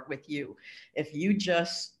start with you. If you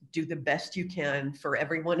just do the best you can for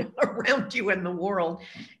everyone around you in the world,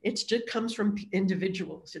 it just comes from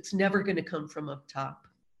individuals. It's never going to come from up top.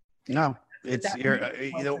 No.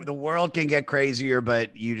 The world can get crazier,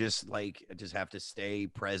 but you just have to stay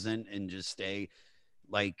present and just stay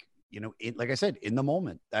like I said, in the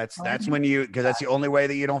moment. That's when because that's the only way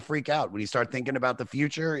that you don't freak out. When you start thinking about the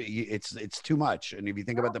future, it's too much. And if you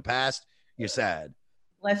think about the past, you're sad.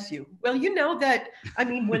 Bless you. Well, that, I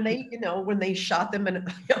mean, when they shot them, and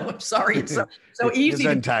I'm sorry, it's so easy.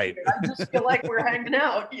 It's tight. I just feel like we're hanging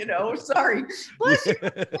out, sorry. Bless you.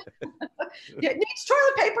 It needs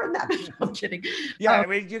toilet paper in that. I'm kidding. Yeah,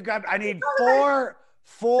 I need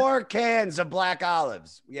four cans of black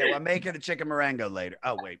olives. Yeah, I'm making a chicken Marengo later.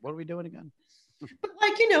 Oh, wait, what are we doing again? But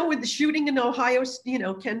with the shooting in Ohio,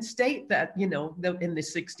 Kent State, that, in the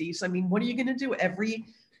 60s, I mean, what are you going to do?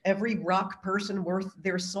 Every rock person worth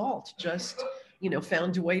their salt just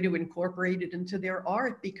found a way to incorporate it into their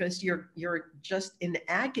art because you're just in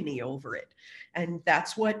agony over it. And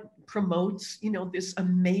that's what promotes, this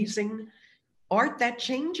amazing art that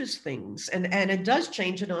changes things. And it does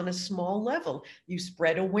change it on a small level. You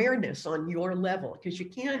spread awareness on your level because you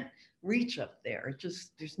can't reach up there.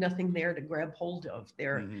 There's nothing there to grab hold of.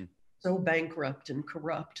 They're so bankrupt and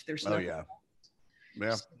corrupt. There's nothing.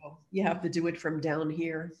 Yeah. So you have to do it from down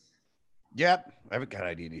here. Yep. I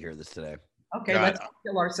need to hear this today. Okay, let's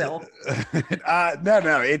kill ourselves.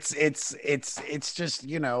 No, it's just,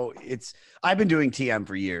 I've been doing TM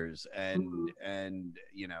for years and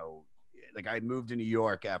like I moved to New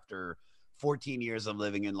York after 14 years of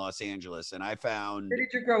living in Los Angeles, and I found. Where did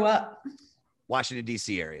you grow up? Washington,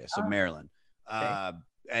 D.C. area, so Maryland. Okay.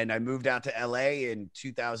 And I moved out to L.A. in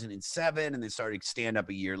 2007 and then started stand-up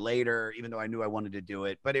a year later, even though I knew I wanted to do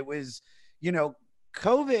it. But it was,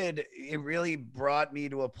 COVID, it really brought me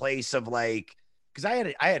to a place of like, because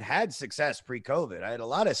I had success pre-COVID. I had a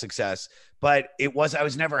lot of success, but I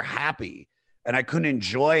was never happy. And I couldn't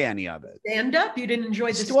enjoy any of it. Stand up? You didn't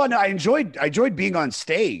enjoy this? Well, no, I enjoyed being on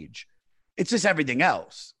stage. It's just everything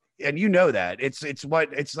else. And you know that.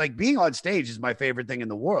 It's like being on stage is my favorite thing in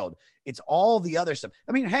the world. It's all the other stuff.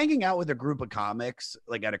 I mean, hanging out with a group of comics,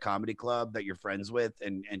 like at a comedy club that you're friends with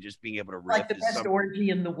and just being able to riff. Like the best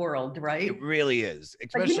orgy in the world, right? It really is.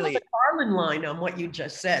 Especially the Carlin line on what you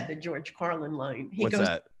just said, the George Carlin line. He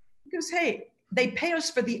goes, hey, they pay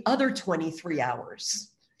us for the other 23 hours.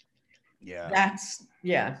 Yeah.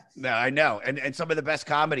 No, I know. And some of the best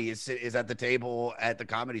comedy is at the table at the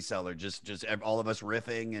Comedy Cellar, just all of us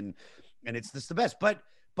riffing and it's just the best. But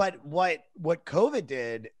what COVID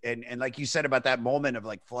did, and like you said about that moment of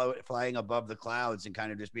like flying above the clouds and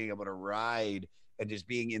kind of just being able to ride and just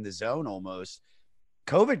being in the zone almost,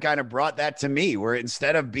 COVID kind of brought that to me, where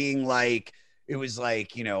instead of being like, it was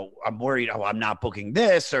like, I'm worried, I'm not booking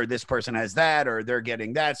this, or this person has that, or they're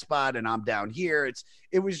getting that spot and I'm down here.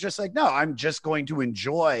 It was just like, no, I'm just going to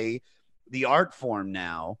enjoy the art form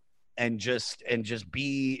now and just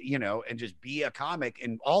be, and just be a comic,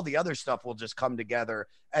 and all the other stuff will just come together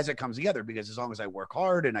as it comes together, because as long as I work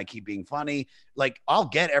hard and I keep being funny, like I'll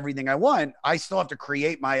get everything I want. I still have to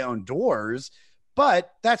create my own doors,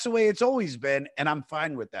 but that's the way it's always been. And I'm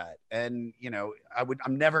fine with that. And,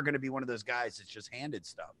 I'm never going to be one of those guys that's just handed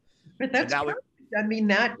stuff. But that's perfect. I mean,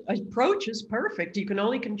 that approach is perfect. You can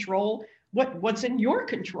only control what's in your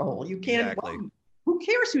control. You can't. Exactly. Who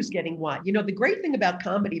cares who's getting what? The great thing about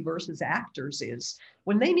comedy versus actors is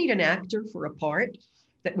when they need an actor for a part,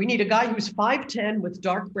 that we need a guy who's 5'10" with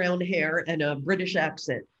dark brown hair and a British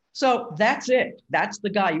accent. So that's it. That's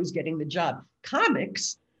the guy who's getting the job.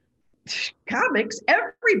 Comics,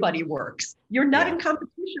 everybody works. You're not in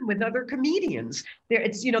competition with other comedians.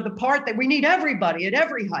 It's the part that we need everybody at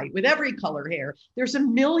every height with every color hair. There's a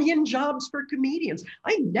million jobs for comedians.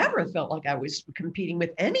 I never felt like I was competing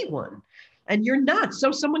with anyone, and you're not.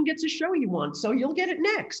 So someone gets a show you want, so you'll get it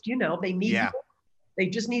next. They need. Yeah. They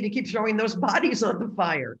just need to keep throwing those bodies on the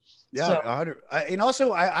fire. Yeah, so, and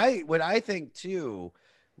also what I think too,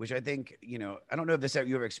 which I think, I don't know if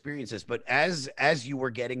you ever experienced this, but as you were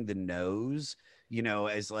getting the no's,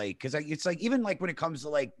 as like, because it's like, even like when it comes to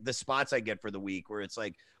like the spots I get for the week, where it's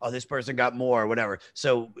like, oh, this person got more or whatever.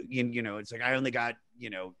 So, it's like, I only got,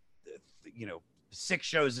 6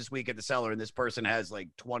 shows this week at the Cellar, and this person has like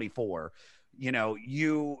 24,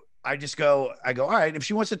 I go, all right, if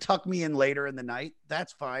she wants to tuck me in later in the night,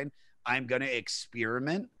 that's fine. I'm going to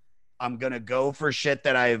experiment. I'm going to go for shit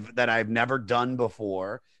that I've never done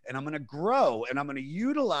before. And I'm going to grow, and I'm going to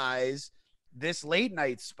utilize this late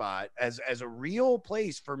night spot as a real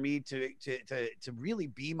place for me to really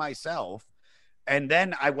be myself. And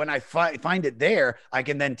then when I find it there, I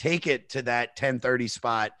can then take it to that 10:30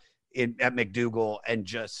 spot at McDougal,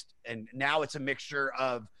 and now it's a mixture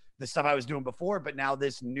of the stuff I was doing before, but now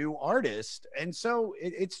this new artist. And so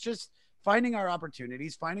it's just finding our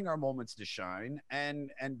opportunities, finding our moments to shine,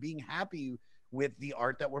 and being happy with the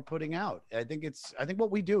art that we're putting out. I think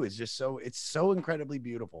what we do is just it's so incredibly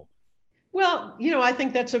beautiful. Well, I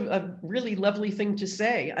think that's a really lovely thing to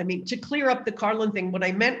say. I mean, to clear up the Carlin thing, what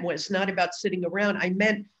I meant was not about sitting around. I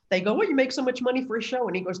meant they go, oh, you make so much money for a show.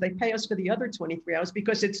 And he goes, they pay us for the other 23 hours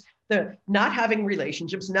because it's the not having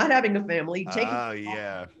relationships, not having a family, taking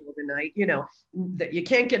the night, that you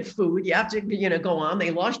can't get food. You have to, go on.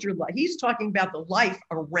 They lost your life. He's talking about the life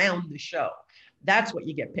around the show. That's what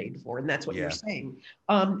you get paid for. And that's what you're saying.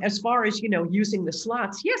 As far as, using the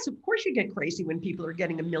slots, yes, of course you get crazy when people are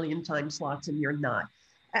getting 1 million time slots and you're not.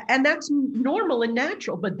 And that's normal and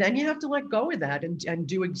natural, but then you have to let go of that and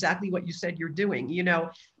do exactly what you said you're doing.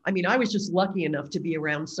 I mean, I was just lucky enough to be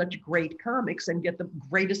around such great comics and get the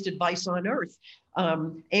greatest advice on earth.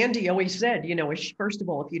 Andy always said, you know, first of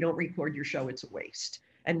all, if you don't record your show, it's a waste.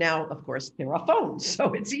 And now, of course, there are phones,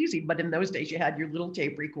 so it's easy. But in those days, you had your little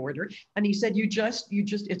tape recorder. And he said,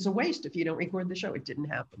 it's a waste if you don't record the show. It didn't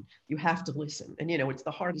happen. You have to listen. And, you know, it's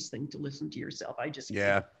the hardest thing to listen to yourself.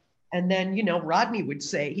 Yeah. And then, you know, Rodney would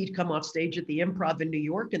say, he'd come off stage at the Improv in New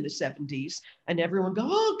York in the 70s, and everyone go,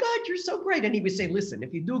 oh, God, you're so great. And he would say, listen,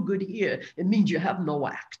 if you do good here, it means you have no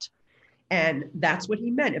act. And that's what he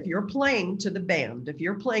meant. If you're playing to the band, if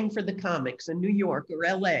you're playing for the comics in New York or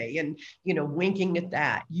LA and, you know, winking at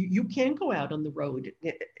that, you can't go out on the road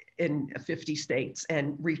in 50 states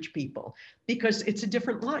and reach people because it's a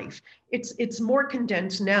different life. It's more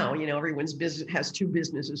condensed now. You know, everyone's business has two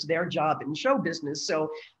businesses, their job and show business. So,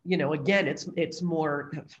 you know, again, it's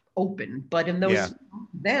more open. But in those,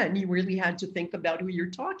 then you really had to think about who you're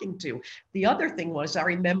talking to. The other thing was, I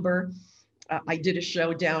remember I did a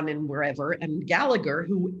show down in wherever, and Gallagher,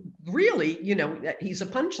 who really, you know, he's a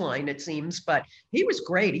punchline, it seems, but he was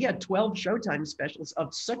great. He had 12 Showtime specials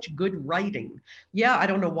of such good writing. Yeah, I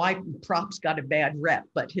don't know why props got a bad rep,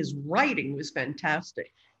 but his writing was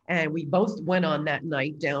fantastic. And we both went on that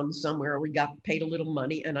night down somewhere. We got paid a little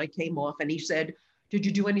money, and I came off, and he said, did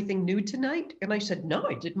you do anything new tonight? And I said, no,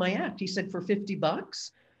 I did my act. He said, for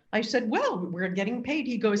 $50? I said, well, we're getting paid.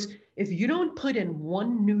 He goes, if you don't put in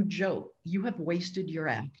one new joke, you have wasted your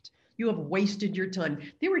act. You have wasted your time.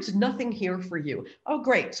 There is nothing here for you. Oh,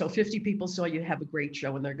 great. So 50 people saw you have a great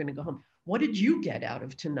show and they're going to go home. What did you get out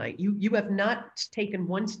of tonight? You have not taken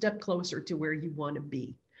one step closer to where you want to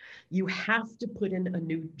be. You have to put in a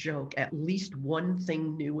new joke, at least one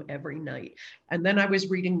thing new every night. And then I was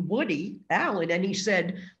reading Woody Allen, and he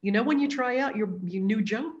said, you know, when you try out your new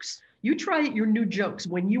jokes, you try your new jokes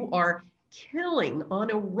when you are killing on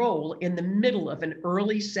a roll in the middle of an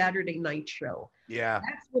early Saturday night show. Yeah.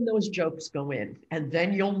 That's when those jokes go in, and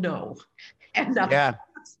then you'll know. And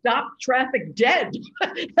stop traffic dead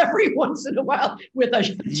every once in a while with a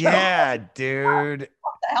joke. Yeah, dude.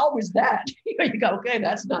 What the hell was that? You go, okay,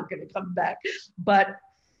 that's not going to come back. But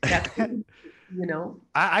that's, you know.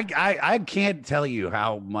 I can't tell you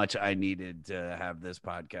how much I needed to have this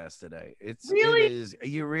podcast today. It is,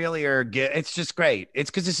 you really are it's just great.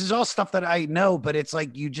 It's because this is all stuff that I know, but it's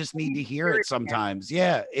like you just need to hear it sometimes.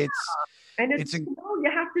 Yeah, and it's you know,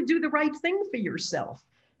 you have to do the right thing for yourself.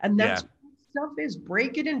 And that's what stuff is.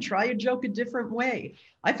 Break it and try a joke a different way.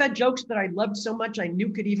 I've had jokes that I loved so much I knew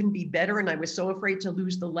could even be better, and I was so afraid to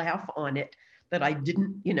lose the laugh on it that I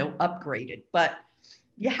didn't, you know, upgrade it. But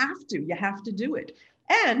you have to do it.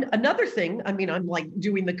 And another thing, I mean, I'm like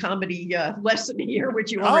doing the comedy lesson here,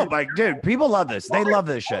 which you already. Oh my dude, people love this. They love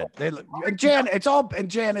this shit.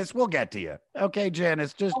 Janice, we'll get to you. Okay,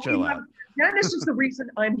 Janice, just chill out. Janice is the reason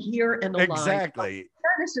I'm here and alive. Exactly.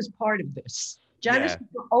 Janice is part of this. Janice is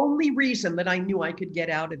the only reason that I knew I could get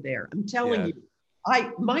out of there. I'm telling you,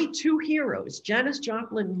 my two heroes, Janice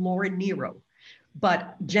Joplin and Laura Nero.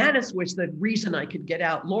 But Janice was the reason I could get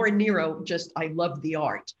out. Laura Nero, I loved the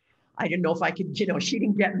art. I didn't know if I could, you know, she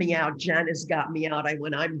didn't get me out. Janice got me out. I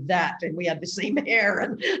went, I'm that. And we had the same hair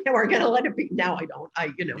and we're going to let it be. Now I don't,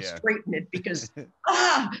 straighten it because,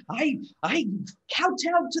 I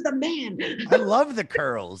kowtow to the man. I love the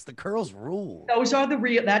curls. The curls rule. Those are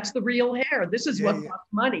that's the real hair. This is what costs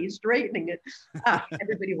money, straightening it.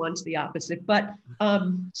 Everybody wants the opposite. But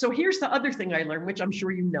so here's the other thing I learned, which I'm sure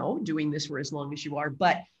you know, doing this for as long as you are.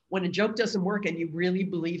 But when a joke doesn't work and you really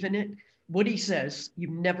believe in it, Woody says, you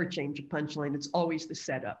never change a punchline. It's always the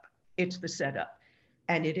setup. It's the setup.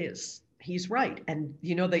 And it is. He's right. And,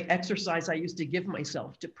 you know, the exercise I used to give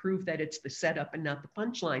myself to prove that it's the setup and not the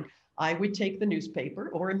punchline, I would take the newspaper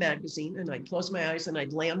or a magazine and I'd close my eyes and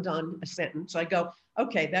I'd land on a sentence. I go,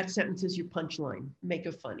 okay, that sentence is your punchline. Make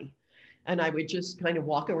it funny. And I would just kind of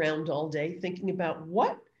walk around all day thinking about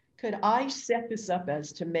what could I set this up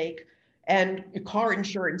as to make, and car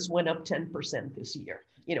insurance went up 10% this year.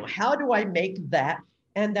 You know, how do I make that?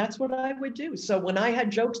 And that's what I would do. So when I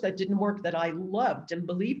had jokes that didn't work that I loved and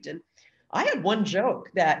believed in, I had one joke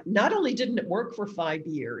that not only didn't it work for 5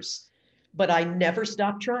 years, but I never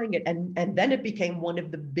stopped trying it. And then it became one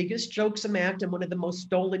of the biggest jokes in my act and one of the most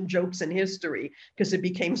stolen jokes in history because it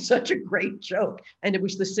became such a great joke. And it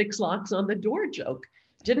was the 6 locks on the door joke.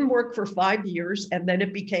 Didn't work for 5 years. And then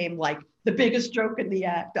it became like the biggest joke in the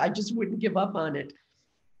act. I just wouldn't give up on it.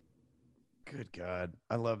 Good God.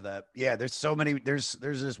 I love that. Yeah. There's so many, there's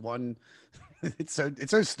this one it's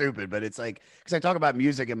so stupid, but it's like, because I talk about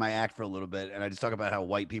music in my act for a little bit, and I just talk about how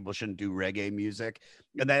white people shouldn't do reggae music,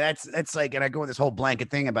 and that's like, and I go with this whole blanket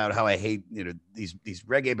thing about how I hate, these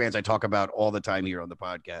reggae bands I talk about all the time here on the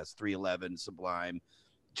podcast, 311, Sublime.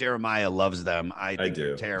 Jeremiah loves them. I think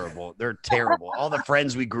they're terrible. They're terrible. All the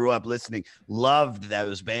friends we grew up listening loved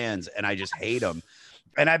those bands, and I just hate them.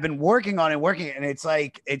 And I've been working on it, and it's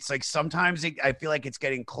like sometimes I feel like it's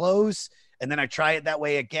getting close, and then I try it that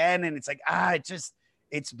way again, and it's like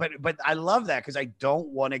but I love that because I don't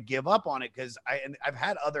want to give up on it, because I've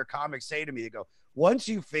had other comics say to me, they go, once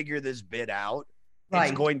you figure this bit out,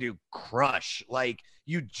 it's going to crush. Like,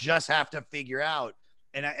 you just have to figure out.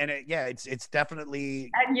 It's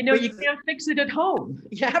definitely, and you can't fix it at home.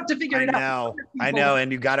 You have to figure it out. I know,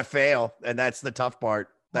 and you got to fail, and that's the tough part.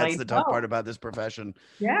 That's the tough part about this profession.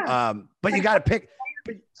 Yeah. But you got to pick.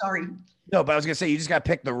 Sorry. No, but I was gonna say, you just got to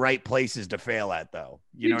pick the right places to fail at, though.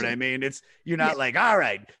 You know what I mean? You're not like, all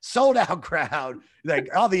right, sold out crowd, like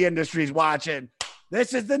all the industry's watching.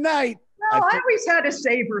 This is the night. Well, I always had a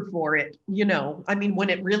savor for it. I mean, when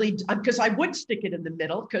it really, because I would stick it in the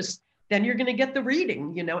middle, because then you're going to get the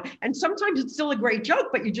reading, and sometimes it's still a great joke,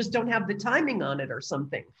 but you just don't have the timing on it or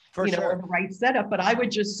something, or the right setup. But I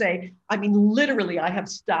would just say, I mean, literally, I have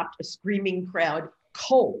stopped a screaming crowd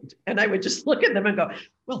cold, and I would just look at them and go,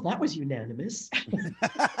 well, that was unanimous.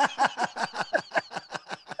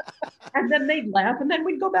 And then they'd laugh, and then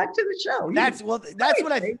we'd go back to the show. That's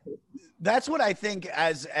what I think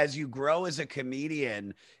as you grow as a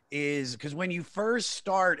comedian, is because when you first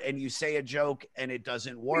start and you say a joke and it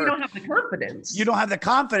doesn't work, you don't have the confidence. You don't have the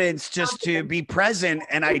confidence just to be present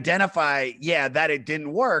and identify, that it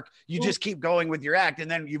didn't work. You just keep going with your act,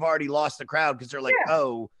 and then you've already lost the crowd because they're like,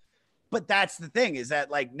 oh. But that's the thing, is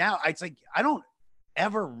that like now it's like I don't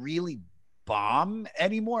ever really bomb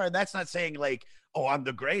anymore. And that's not saying like, oh, I'm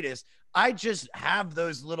the greatest. I just have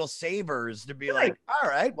those little savers to be like, all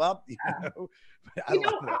right, well,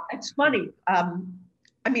 it's funny.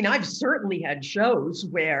 I mean, I've certainly had shows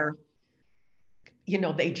where,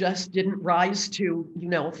 they just didn't rise to,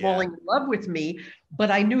 falling in love with me,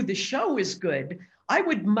 but I knew the show was good.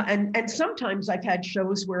 And sometimes I've had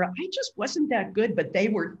shows where I just wasn't that good, but they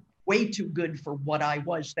were way too good for what I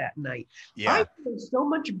was that night. Yeah. I feel so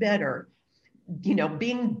much better,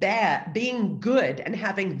 being good and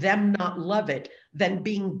having them not love it than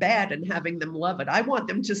being bad and having them love it. I want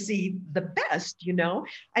them to see the best,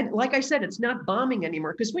 and like I said, it's not bombing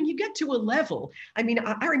anymore, because when you get to a level, I mean,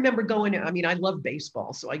 I remember I love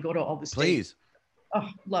baseball, so I go to all the Please. Oh,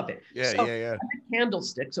 love it. Yeah. I had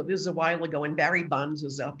Candlestick. So this is a while ago, and Barry Bonds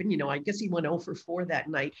was up, and I guess he went 0 for 4 that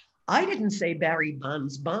night. I didn't say Barry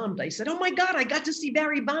Bonds bombed. I said, oh my God, I got to see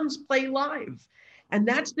Barry Bonds play live. And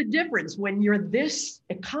that's the difference when you're this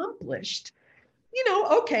accomplished.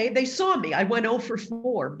 Okay, they saw me. I went 0 for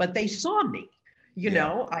 4, but they saw me.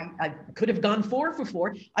 I could have gone 4 for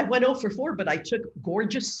 4. I went 0 for 4, but I took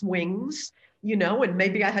gorgeous swings, and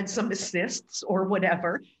maybe I had some assists or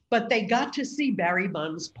whatever, but they got to see Barry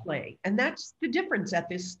Bonds play. And that's the difference at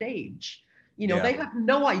this stage. They have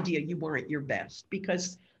no idea you weren't your best,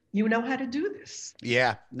 because you know how to do this.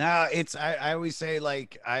 Yeah. No, I always say,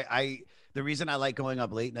 like, the reason I like going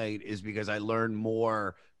up late night is because I learn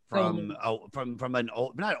more from an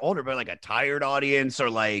old, not older, but like a tired audience, or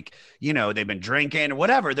like, they've been drinking or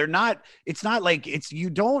whatever. It's not like you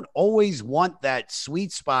don't always want that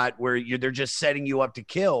sweet spot where they're just setting you up to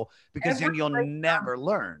kill, because then you'll never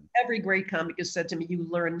learn. Every great comic has said to me, you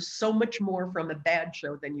learn so much more from a bad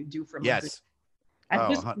show than you do from a good. At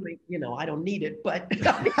this point, I don't need it, but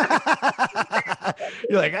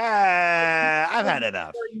you're like, I've had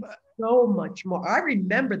enough. So much more. I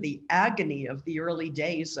remember the agony of the early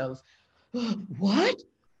days of, what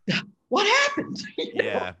happened?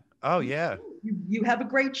 Yeah. Oh yeah. You have a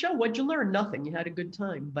great show. What'd you learn? Nothing. You had a good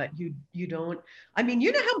time, but you don't. I mean,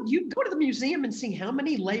 how you go to the museum and see how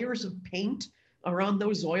many layers of paint are on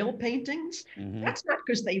those oil paintings? Mm-hmm. That's not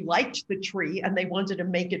because they liked the tree and they wanted to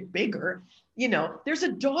make it bigger. There's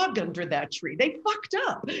a dog under that tree. They fucked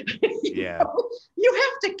up. Yeah. You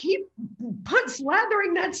have to keep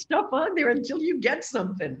slathering that stuff on there until you get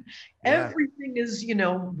something. Yeah. Everything is,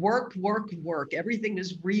 work. Everything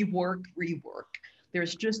is rework.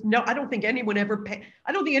 There's just I don't think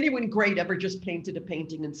anyone great ever just painted a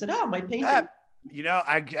painting and said, oh, my painting.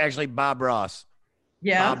 Bob Ross.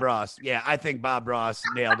 Yeah. Bob Ross. Yeah, I think Bob Ross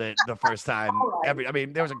nailed it the first time.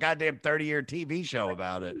 Right. There was a goddamn 30-year TV show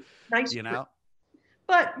about it. Nice.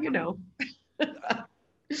 But,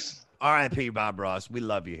 R.I.P. Bob Ross. We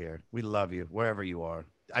love you here. We love you wherever you are.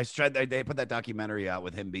 I tried. They put that documentary out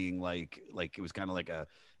with him being like it was kind of like a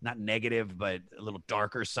not negative, but a little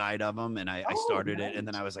darker side of him. And I started it, and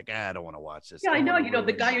then I was like, I don't want to watch this. Yeah, I know. wanna You know,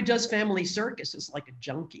 the ruin guy who does Family Circus is like a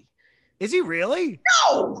junkie. Is he really?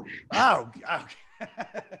 No. Oh.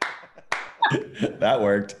 That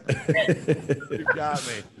worked. You got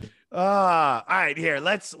me. All right, here.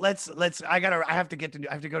 Let's. I have to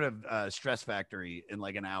go to Stress Factory in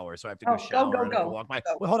like an hour, so I have to go shower and I have to walk by.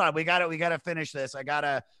 Well, hold on. We gotta finish this.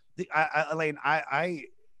 Elayne,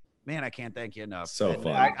 man, I can't thank you enough. So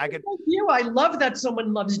fun. I could thank you. I love that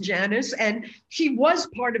someone loves Janice, and she was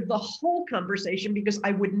part of the whole conversation because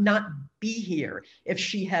I would not be here if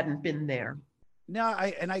she hadn't been there. No,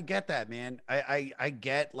 I get that, man. I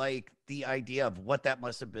get like the idea of what that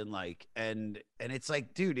must have been like, and it's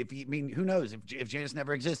like, dude, who knows if Janice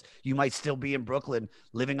never exists, you might still be in Brooklyn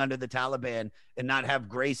living under the Taliban and not have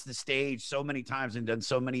graced the stage so many times and done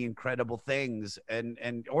so many incredible things,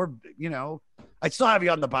 or I'd still have you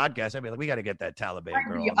on the podcast. I'd be like, we got to get that Taliban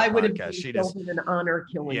girl on the I would have podcast. been an honor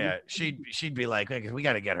killing. Yeah, she'd be like, we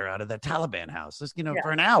got to get her out of the Taliban house. Let's,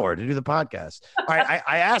 for an hour to do the podcast. All right,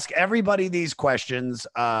 I ask everybody these questions.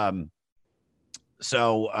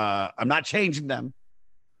 So I'm not changing them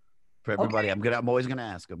for everybody. Okay. I'm always gonna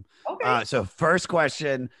ask them. Okay. So first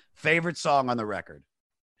question: favorite song on the record?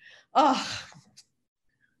 I'd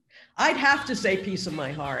have to say "Piece of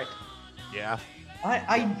My Heart." Yeah.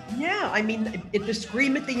 I mean, the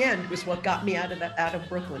scream at the end was what got me out of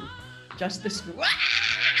Brooklyn. Just the scream.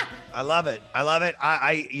 I love it.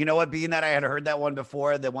 I you know what? Being that I had heard that one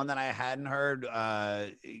before, the one that I hadn't heard,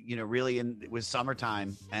 really it was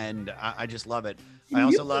Summertime, and I just love it. I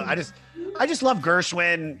also love. I just love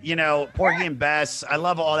Gershwin. Porgy and Bess. I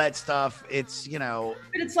love all that stuff. It's But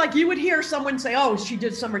it's like you would hear someone say, "Oh, she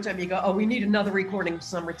did Summertime." You go, "Oh, we need another recording of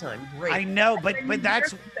Summertime." Great. I know, but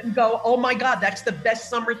that's and go, "Oh my God, that's the best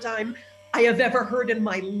Summertime I have ever heard in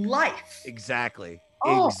my life." Exactly.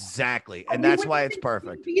 Oh, exactly. And that's why it's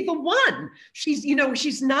perfect. Be the one. She's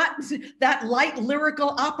not that light lyrical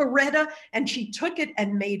operetta, and she took it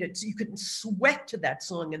and made it so you could sweat to that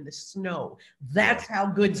song in the snow. That's how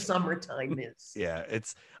good Summertime is. Yeah,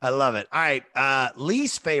 I love it. All right.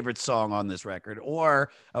 Least favorite song on this record, or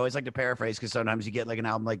I always like to paraphrase because sometimes you get like an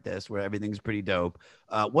album like this where everything's pretty dope.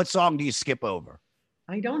 What song do you skip over?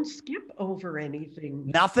 I don't skip over anything.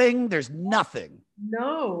 Nothing? There's nothing.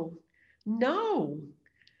 No.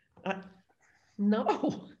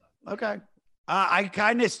 Okay. I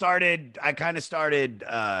kind of started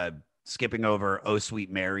skipping over "Oh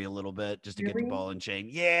Sweet Mary" a little bit just to get the ball and chain.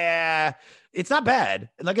 Yeah, it's not bad.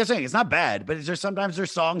 Like I was saying, it's not bad. But sometimes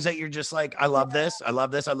there's songs that you're just like, I love this. All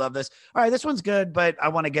right, this one's good, but I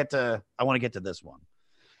want to get to this one.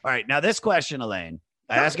 All right, now this question, Elayne,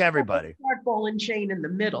 I ask everybody. Start ball and chain in the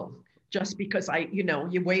middle, just because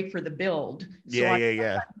you wait for the build. So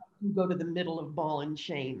Yeah. You go to the middle of ball and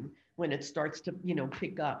chain when it starts to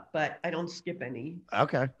pick up, but I don't skip any.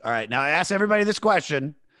 Okay. All right. Now I ask everybody this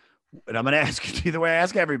question, and I'm going to ask you the way I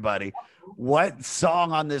ask everybody. What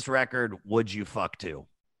song on this record would you fuck to?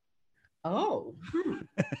 Oh.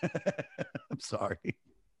 I'm sorry.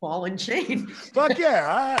 Ball and chain. Fuck yeah.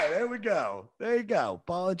 All right. There we go. There you go.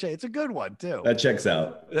 Ball and chain. It's a good one, too. That checks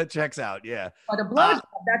out. Yeah. But a blowjob,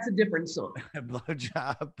 that's a different song.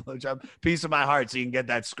 blowjob. Piece of my heart, so you can get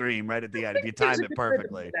that scream right at the end if you time it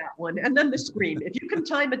perfectly. That one. And then the scream. If you can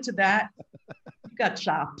time it to that, you got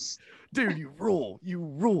chops. Dude, you rule,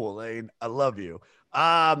 Elayne. I love you.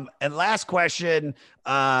 And last question,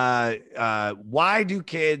 why do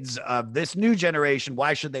kids of this new generation,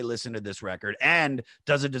 why should they listen to this record? And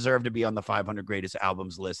does it deserve to be on the 500 greatest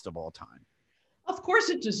albums list of all time? Of course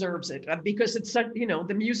it deserves it because it's,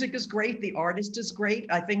 the music is great. The artist is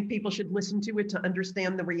great. I think people should listen to it to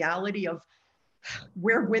understand the reality of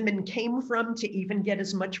where women came from to even get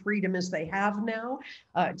as much freedom as they have now,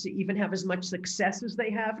 to even have as much success as they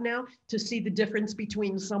have now, to see the difference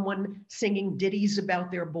between someone singing ditties about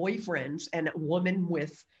their boyfriends and a woman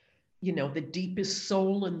with, the deepest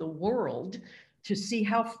soul in the world, to see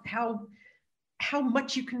how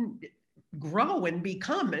much you can grow and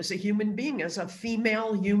become as a human being, as a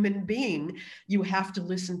female human being. You have to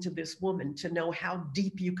listen to this woman to know how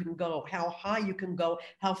deep you can go, how high you can go,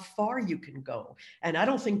 how far you can go. And I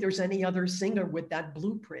don't think there's any other singer with that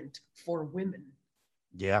blueprint for women.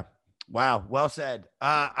 Yeah. Wow. Well said.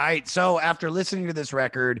 So after listening to this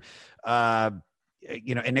record, and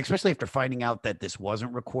especially after finding out that this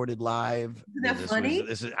wasn't recorded live. Isn't that funny?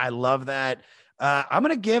 I love that. I'm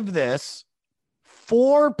going to give this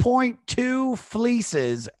 4.2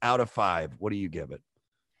 fleeces out of 5. What do you give it?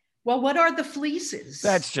 Well, what are the fleeces?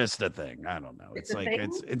 That's just a thing. I don't know. It's It's a like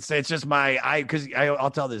thing? it's just my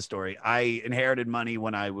I'll tell this story. I inherited money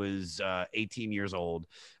when I was 18 years old,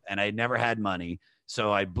 and I never had money,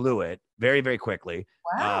 so I blew it very, very quickly.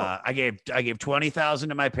 Wow. I gave $20,000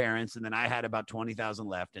 to my parents, and then I had about $20,000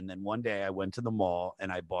 left. And then one day I went to the mall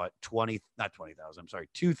and I bought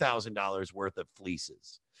 $2,000 worth of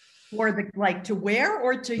fleeces. Or to wear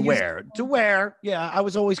or to use? To wear. Yeah, I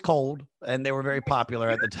was always cold, and they were very popular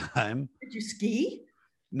at the time. Did you ski?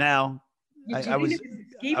 No, I would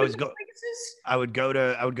go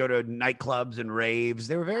to nightclubs and raves.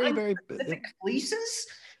 They were very fleeces.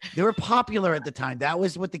 They were popular at the time. That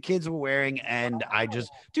was what the kids were wearing. And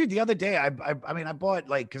the other day, I bought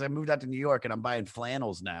because I moved out to New York and I'm buying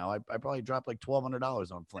flannels now. I probably dropped like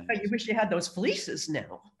 $1,200 on flannels. You wish you had those fleeces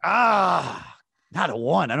now. Not a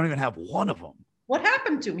one. I don't even have one of them. What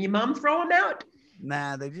happened to them? Your mom throw them out?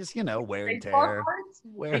 Nah, they just, wear and tear.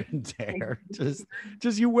 Wear and tear.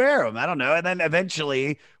 Just you wear them. I don't know. And then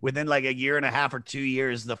eventually, within like a year and a half or 2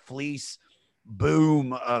 years, the fleece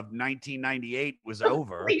boom of 1998 was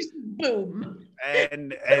over. Fleece boom.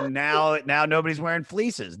 And now nobody's wearing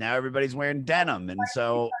fleeces. Now everybody's wearing denim. And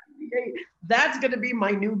so that's going to be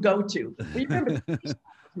my new go-to. Remember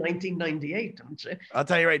 1998, don't you? I'll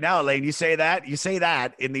tell you right now, Elayne, you say that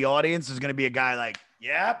in the audience, there's going to be a guy like,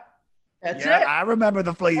 yep. That's it. I remember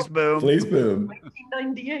the fleece boom. Fleece boom.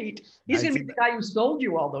 1998. He's going to be the guy who sold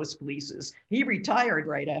you all those fleeces. He retired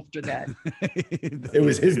right after that. It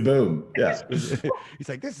was his boom. Yeah. He's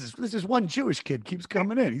like, this is one Jewish kid keeps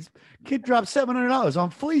coming in. Kid dropped $700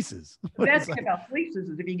 on fleeces. The best thing about fleeces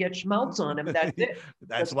is if you get schmaltz on them, that's it.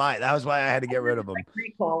 That was why I had to get rid of them.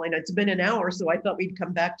 Recall, and it's been an hour, so I thought we'd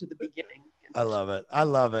come back to the beginning. I love it.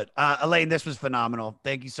 Elayne, this was phenomenal.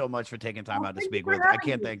 Thank you so much for taking time out to speak with. I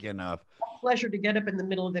can't thank you enough. Pleasure to get up in the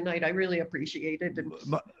middle of the night. I really appreciate it. And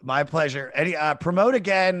my pleasure. Any promote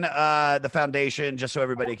again the foundation just so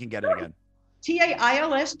everybody can get it again.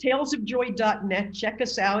 TAILS, talesofjoy.net. Check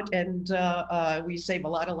us out, and we save a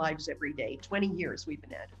lot of lives every day. 20 years we've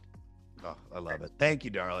been at it. Oh, I love it. Thank you,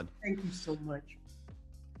 darling. Thank you so much.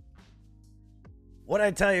 What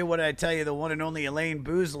I tell you, the one and only Elayne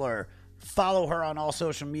Boosler. Follow her on all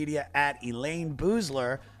social media at Elayne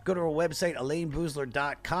Boosler. Go to her website,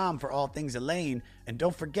 ElayneBoosler.com, for all things Elayne. And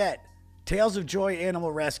don't forget, Tales of Joy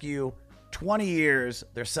Animal Rescue, 20 years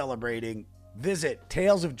they're celebrating. Visit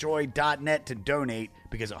talesofjoy.net to donate,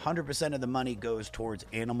 because 100% of the money goes towards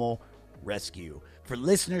animal rescue. For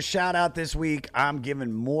listener shout out this week, I'm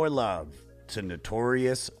giving more love to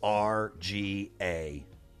Notorious RGA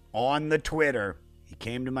on the Twitter. He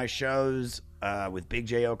came to my shows with Big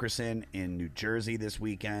J. Okerson in New Jersey this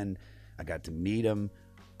weekend. I got to meet him.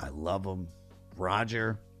 I love him.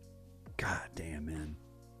 Roger, god damn, man,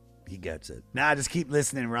 he gets it. Nah, just keep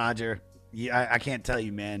listening, Roger. I can't tell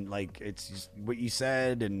you, man. Like, it's just what you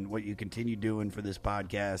said and what you continue doing for this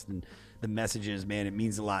podcast and the messages, man. It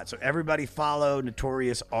means a lot. So everybody follow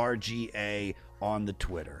Notorious RGA on the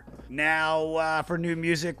Twitter. Now, for new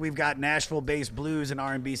music, we've got Nashville-based blues and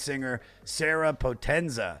R&B singer Sarah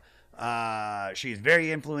Potenza. She's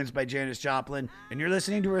very influenced by Janis Joplin, and you're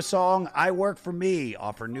listening to her song I Work For Me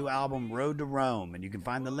off her new album Road to Rome, and you can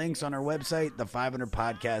find the links on our website,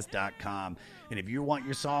 the500podcast.com. And if you want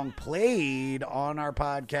your song played on our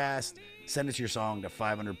podcast, send us your song to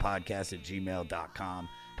 500podcast@gmail.com.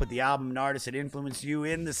 Put the album and artist that influenced you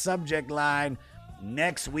in the subject line.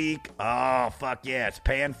 Next week, oh fuck yeah, it's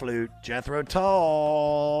Pan Flute, Jethro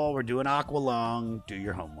Tull. We're doing Aqualung. Do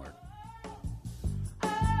your homework.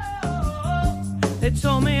 They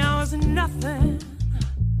told me I was nothing.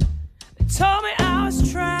 They told me I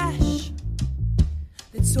was trash.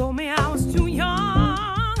 They told me I was too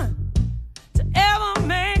young to ever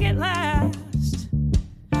make it last.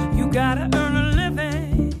 You gotta earn a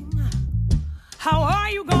living. How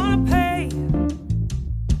are you gonna pay?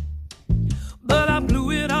 But I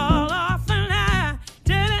blew it all off and I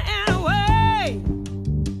did it anyway.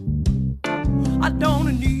 I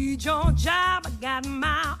don't need your job. I got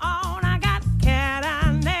my own.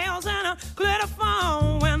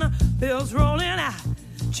 When the bills rolling out,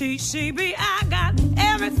 GCB, I got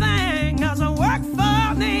everything, cause I work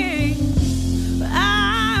for me.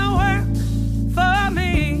 I work for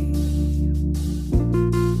me.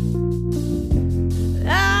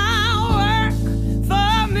 I work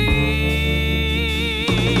for me.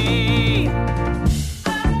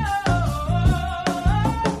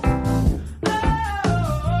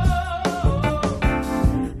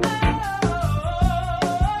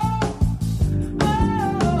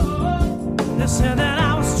 They said that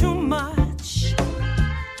I was too much.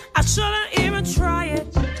 I shouldn't even try it.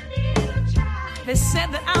 They said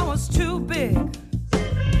too big.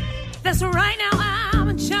 That's right now I'm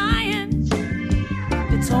a giant.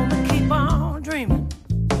 They told me keep on dreaming.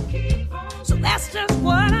 So that's just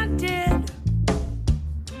what I did.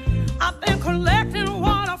 I've been collecting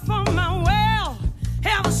water from my well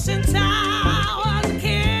ever since I was a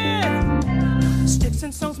kid. Sticks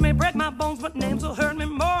and stones may break my bones, but names will hurt me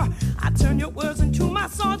more. I turn your words into my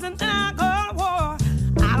swords and then I go to war.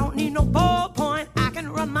 I don't need no ballpoint, I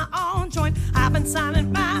can run my own joint. I've been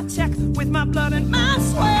signing my check with my blood and my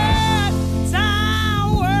sweat.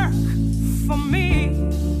 I work for me.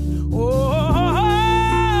 Oh,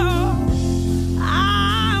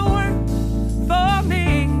 I work for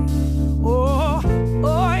me. Oh,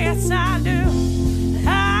 oh, yes I do. I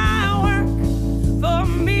work for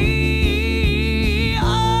me. Oh,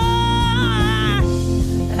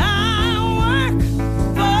 I work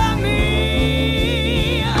for me.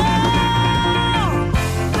 Oh,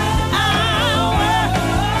 I work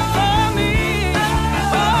for me.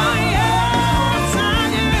 Oh, yes I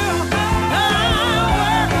do. I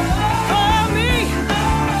work for me.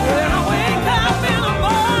 When I wake up in the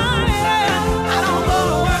morning, I don't go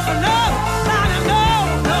to work for nobody.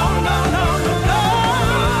 No, no, no, no, no, no.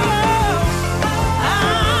 I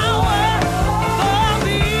work for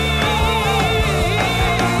me.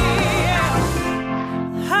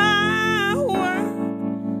 I work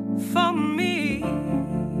for me.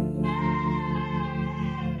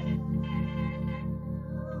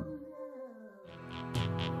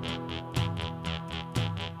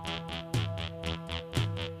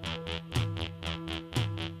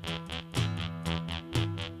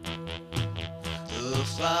 The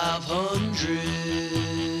 500,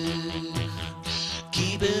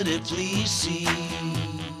 keeping it fleecy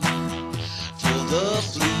for the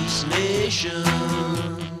fleece nation.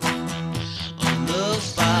 On the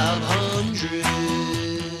 500,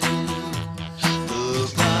 the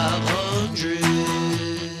 500.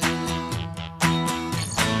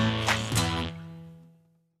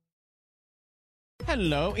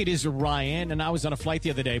 Hello, it is Ryan, and I was on a flight the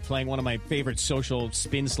other day playing one of my favorite social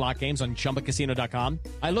spin slot games on ChumbaCasino.com.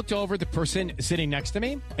 I looked over at the person sitting next to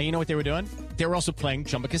me, and you know what they were doing? They were also playing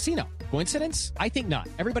Chumba Casino. Coincidence? I think not.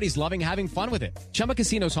 Everybody's loving having fun with it. Chumba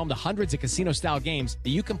Casino is home to hundreds of casino-style games that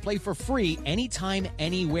you can play for free anytime,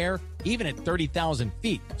 anywhere, even at 30,000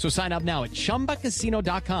 feet. So sign up now at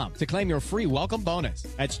ChumbaCasino.com to claim your free welcome bonus.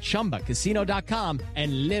 That's ChumbaCasino.com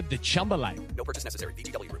and live the Chumba life. No purchase necessary.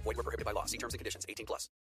 VGW Group. Void where prohibited by law. See terms and conditions. 18+.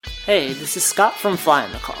 Hey, this is Scott from Fly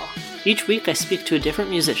on the Call. Each week I speak to a different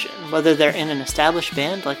musician, whether they're in an established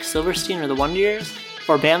band like Silverstein or the Wonder Years,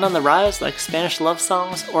 or a band on the rise like Spanish Love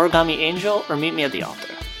Songs, Origami Angel, or Meet Me at the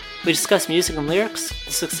Altar. We discuss music and lyrics,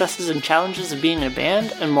 the successes and challenges of being in a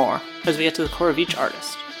band, and more, as we get to the core of each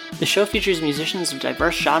artist. The show features musicians of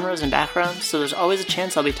diverse genres and backgrounds, so there's always a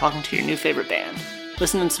chance I'll be talking to your new favorite band.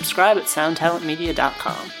 Listen and subscribe at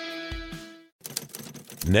soundtalentmedia.com.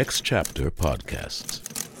 Next Chapter Podcasts.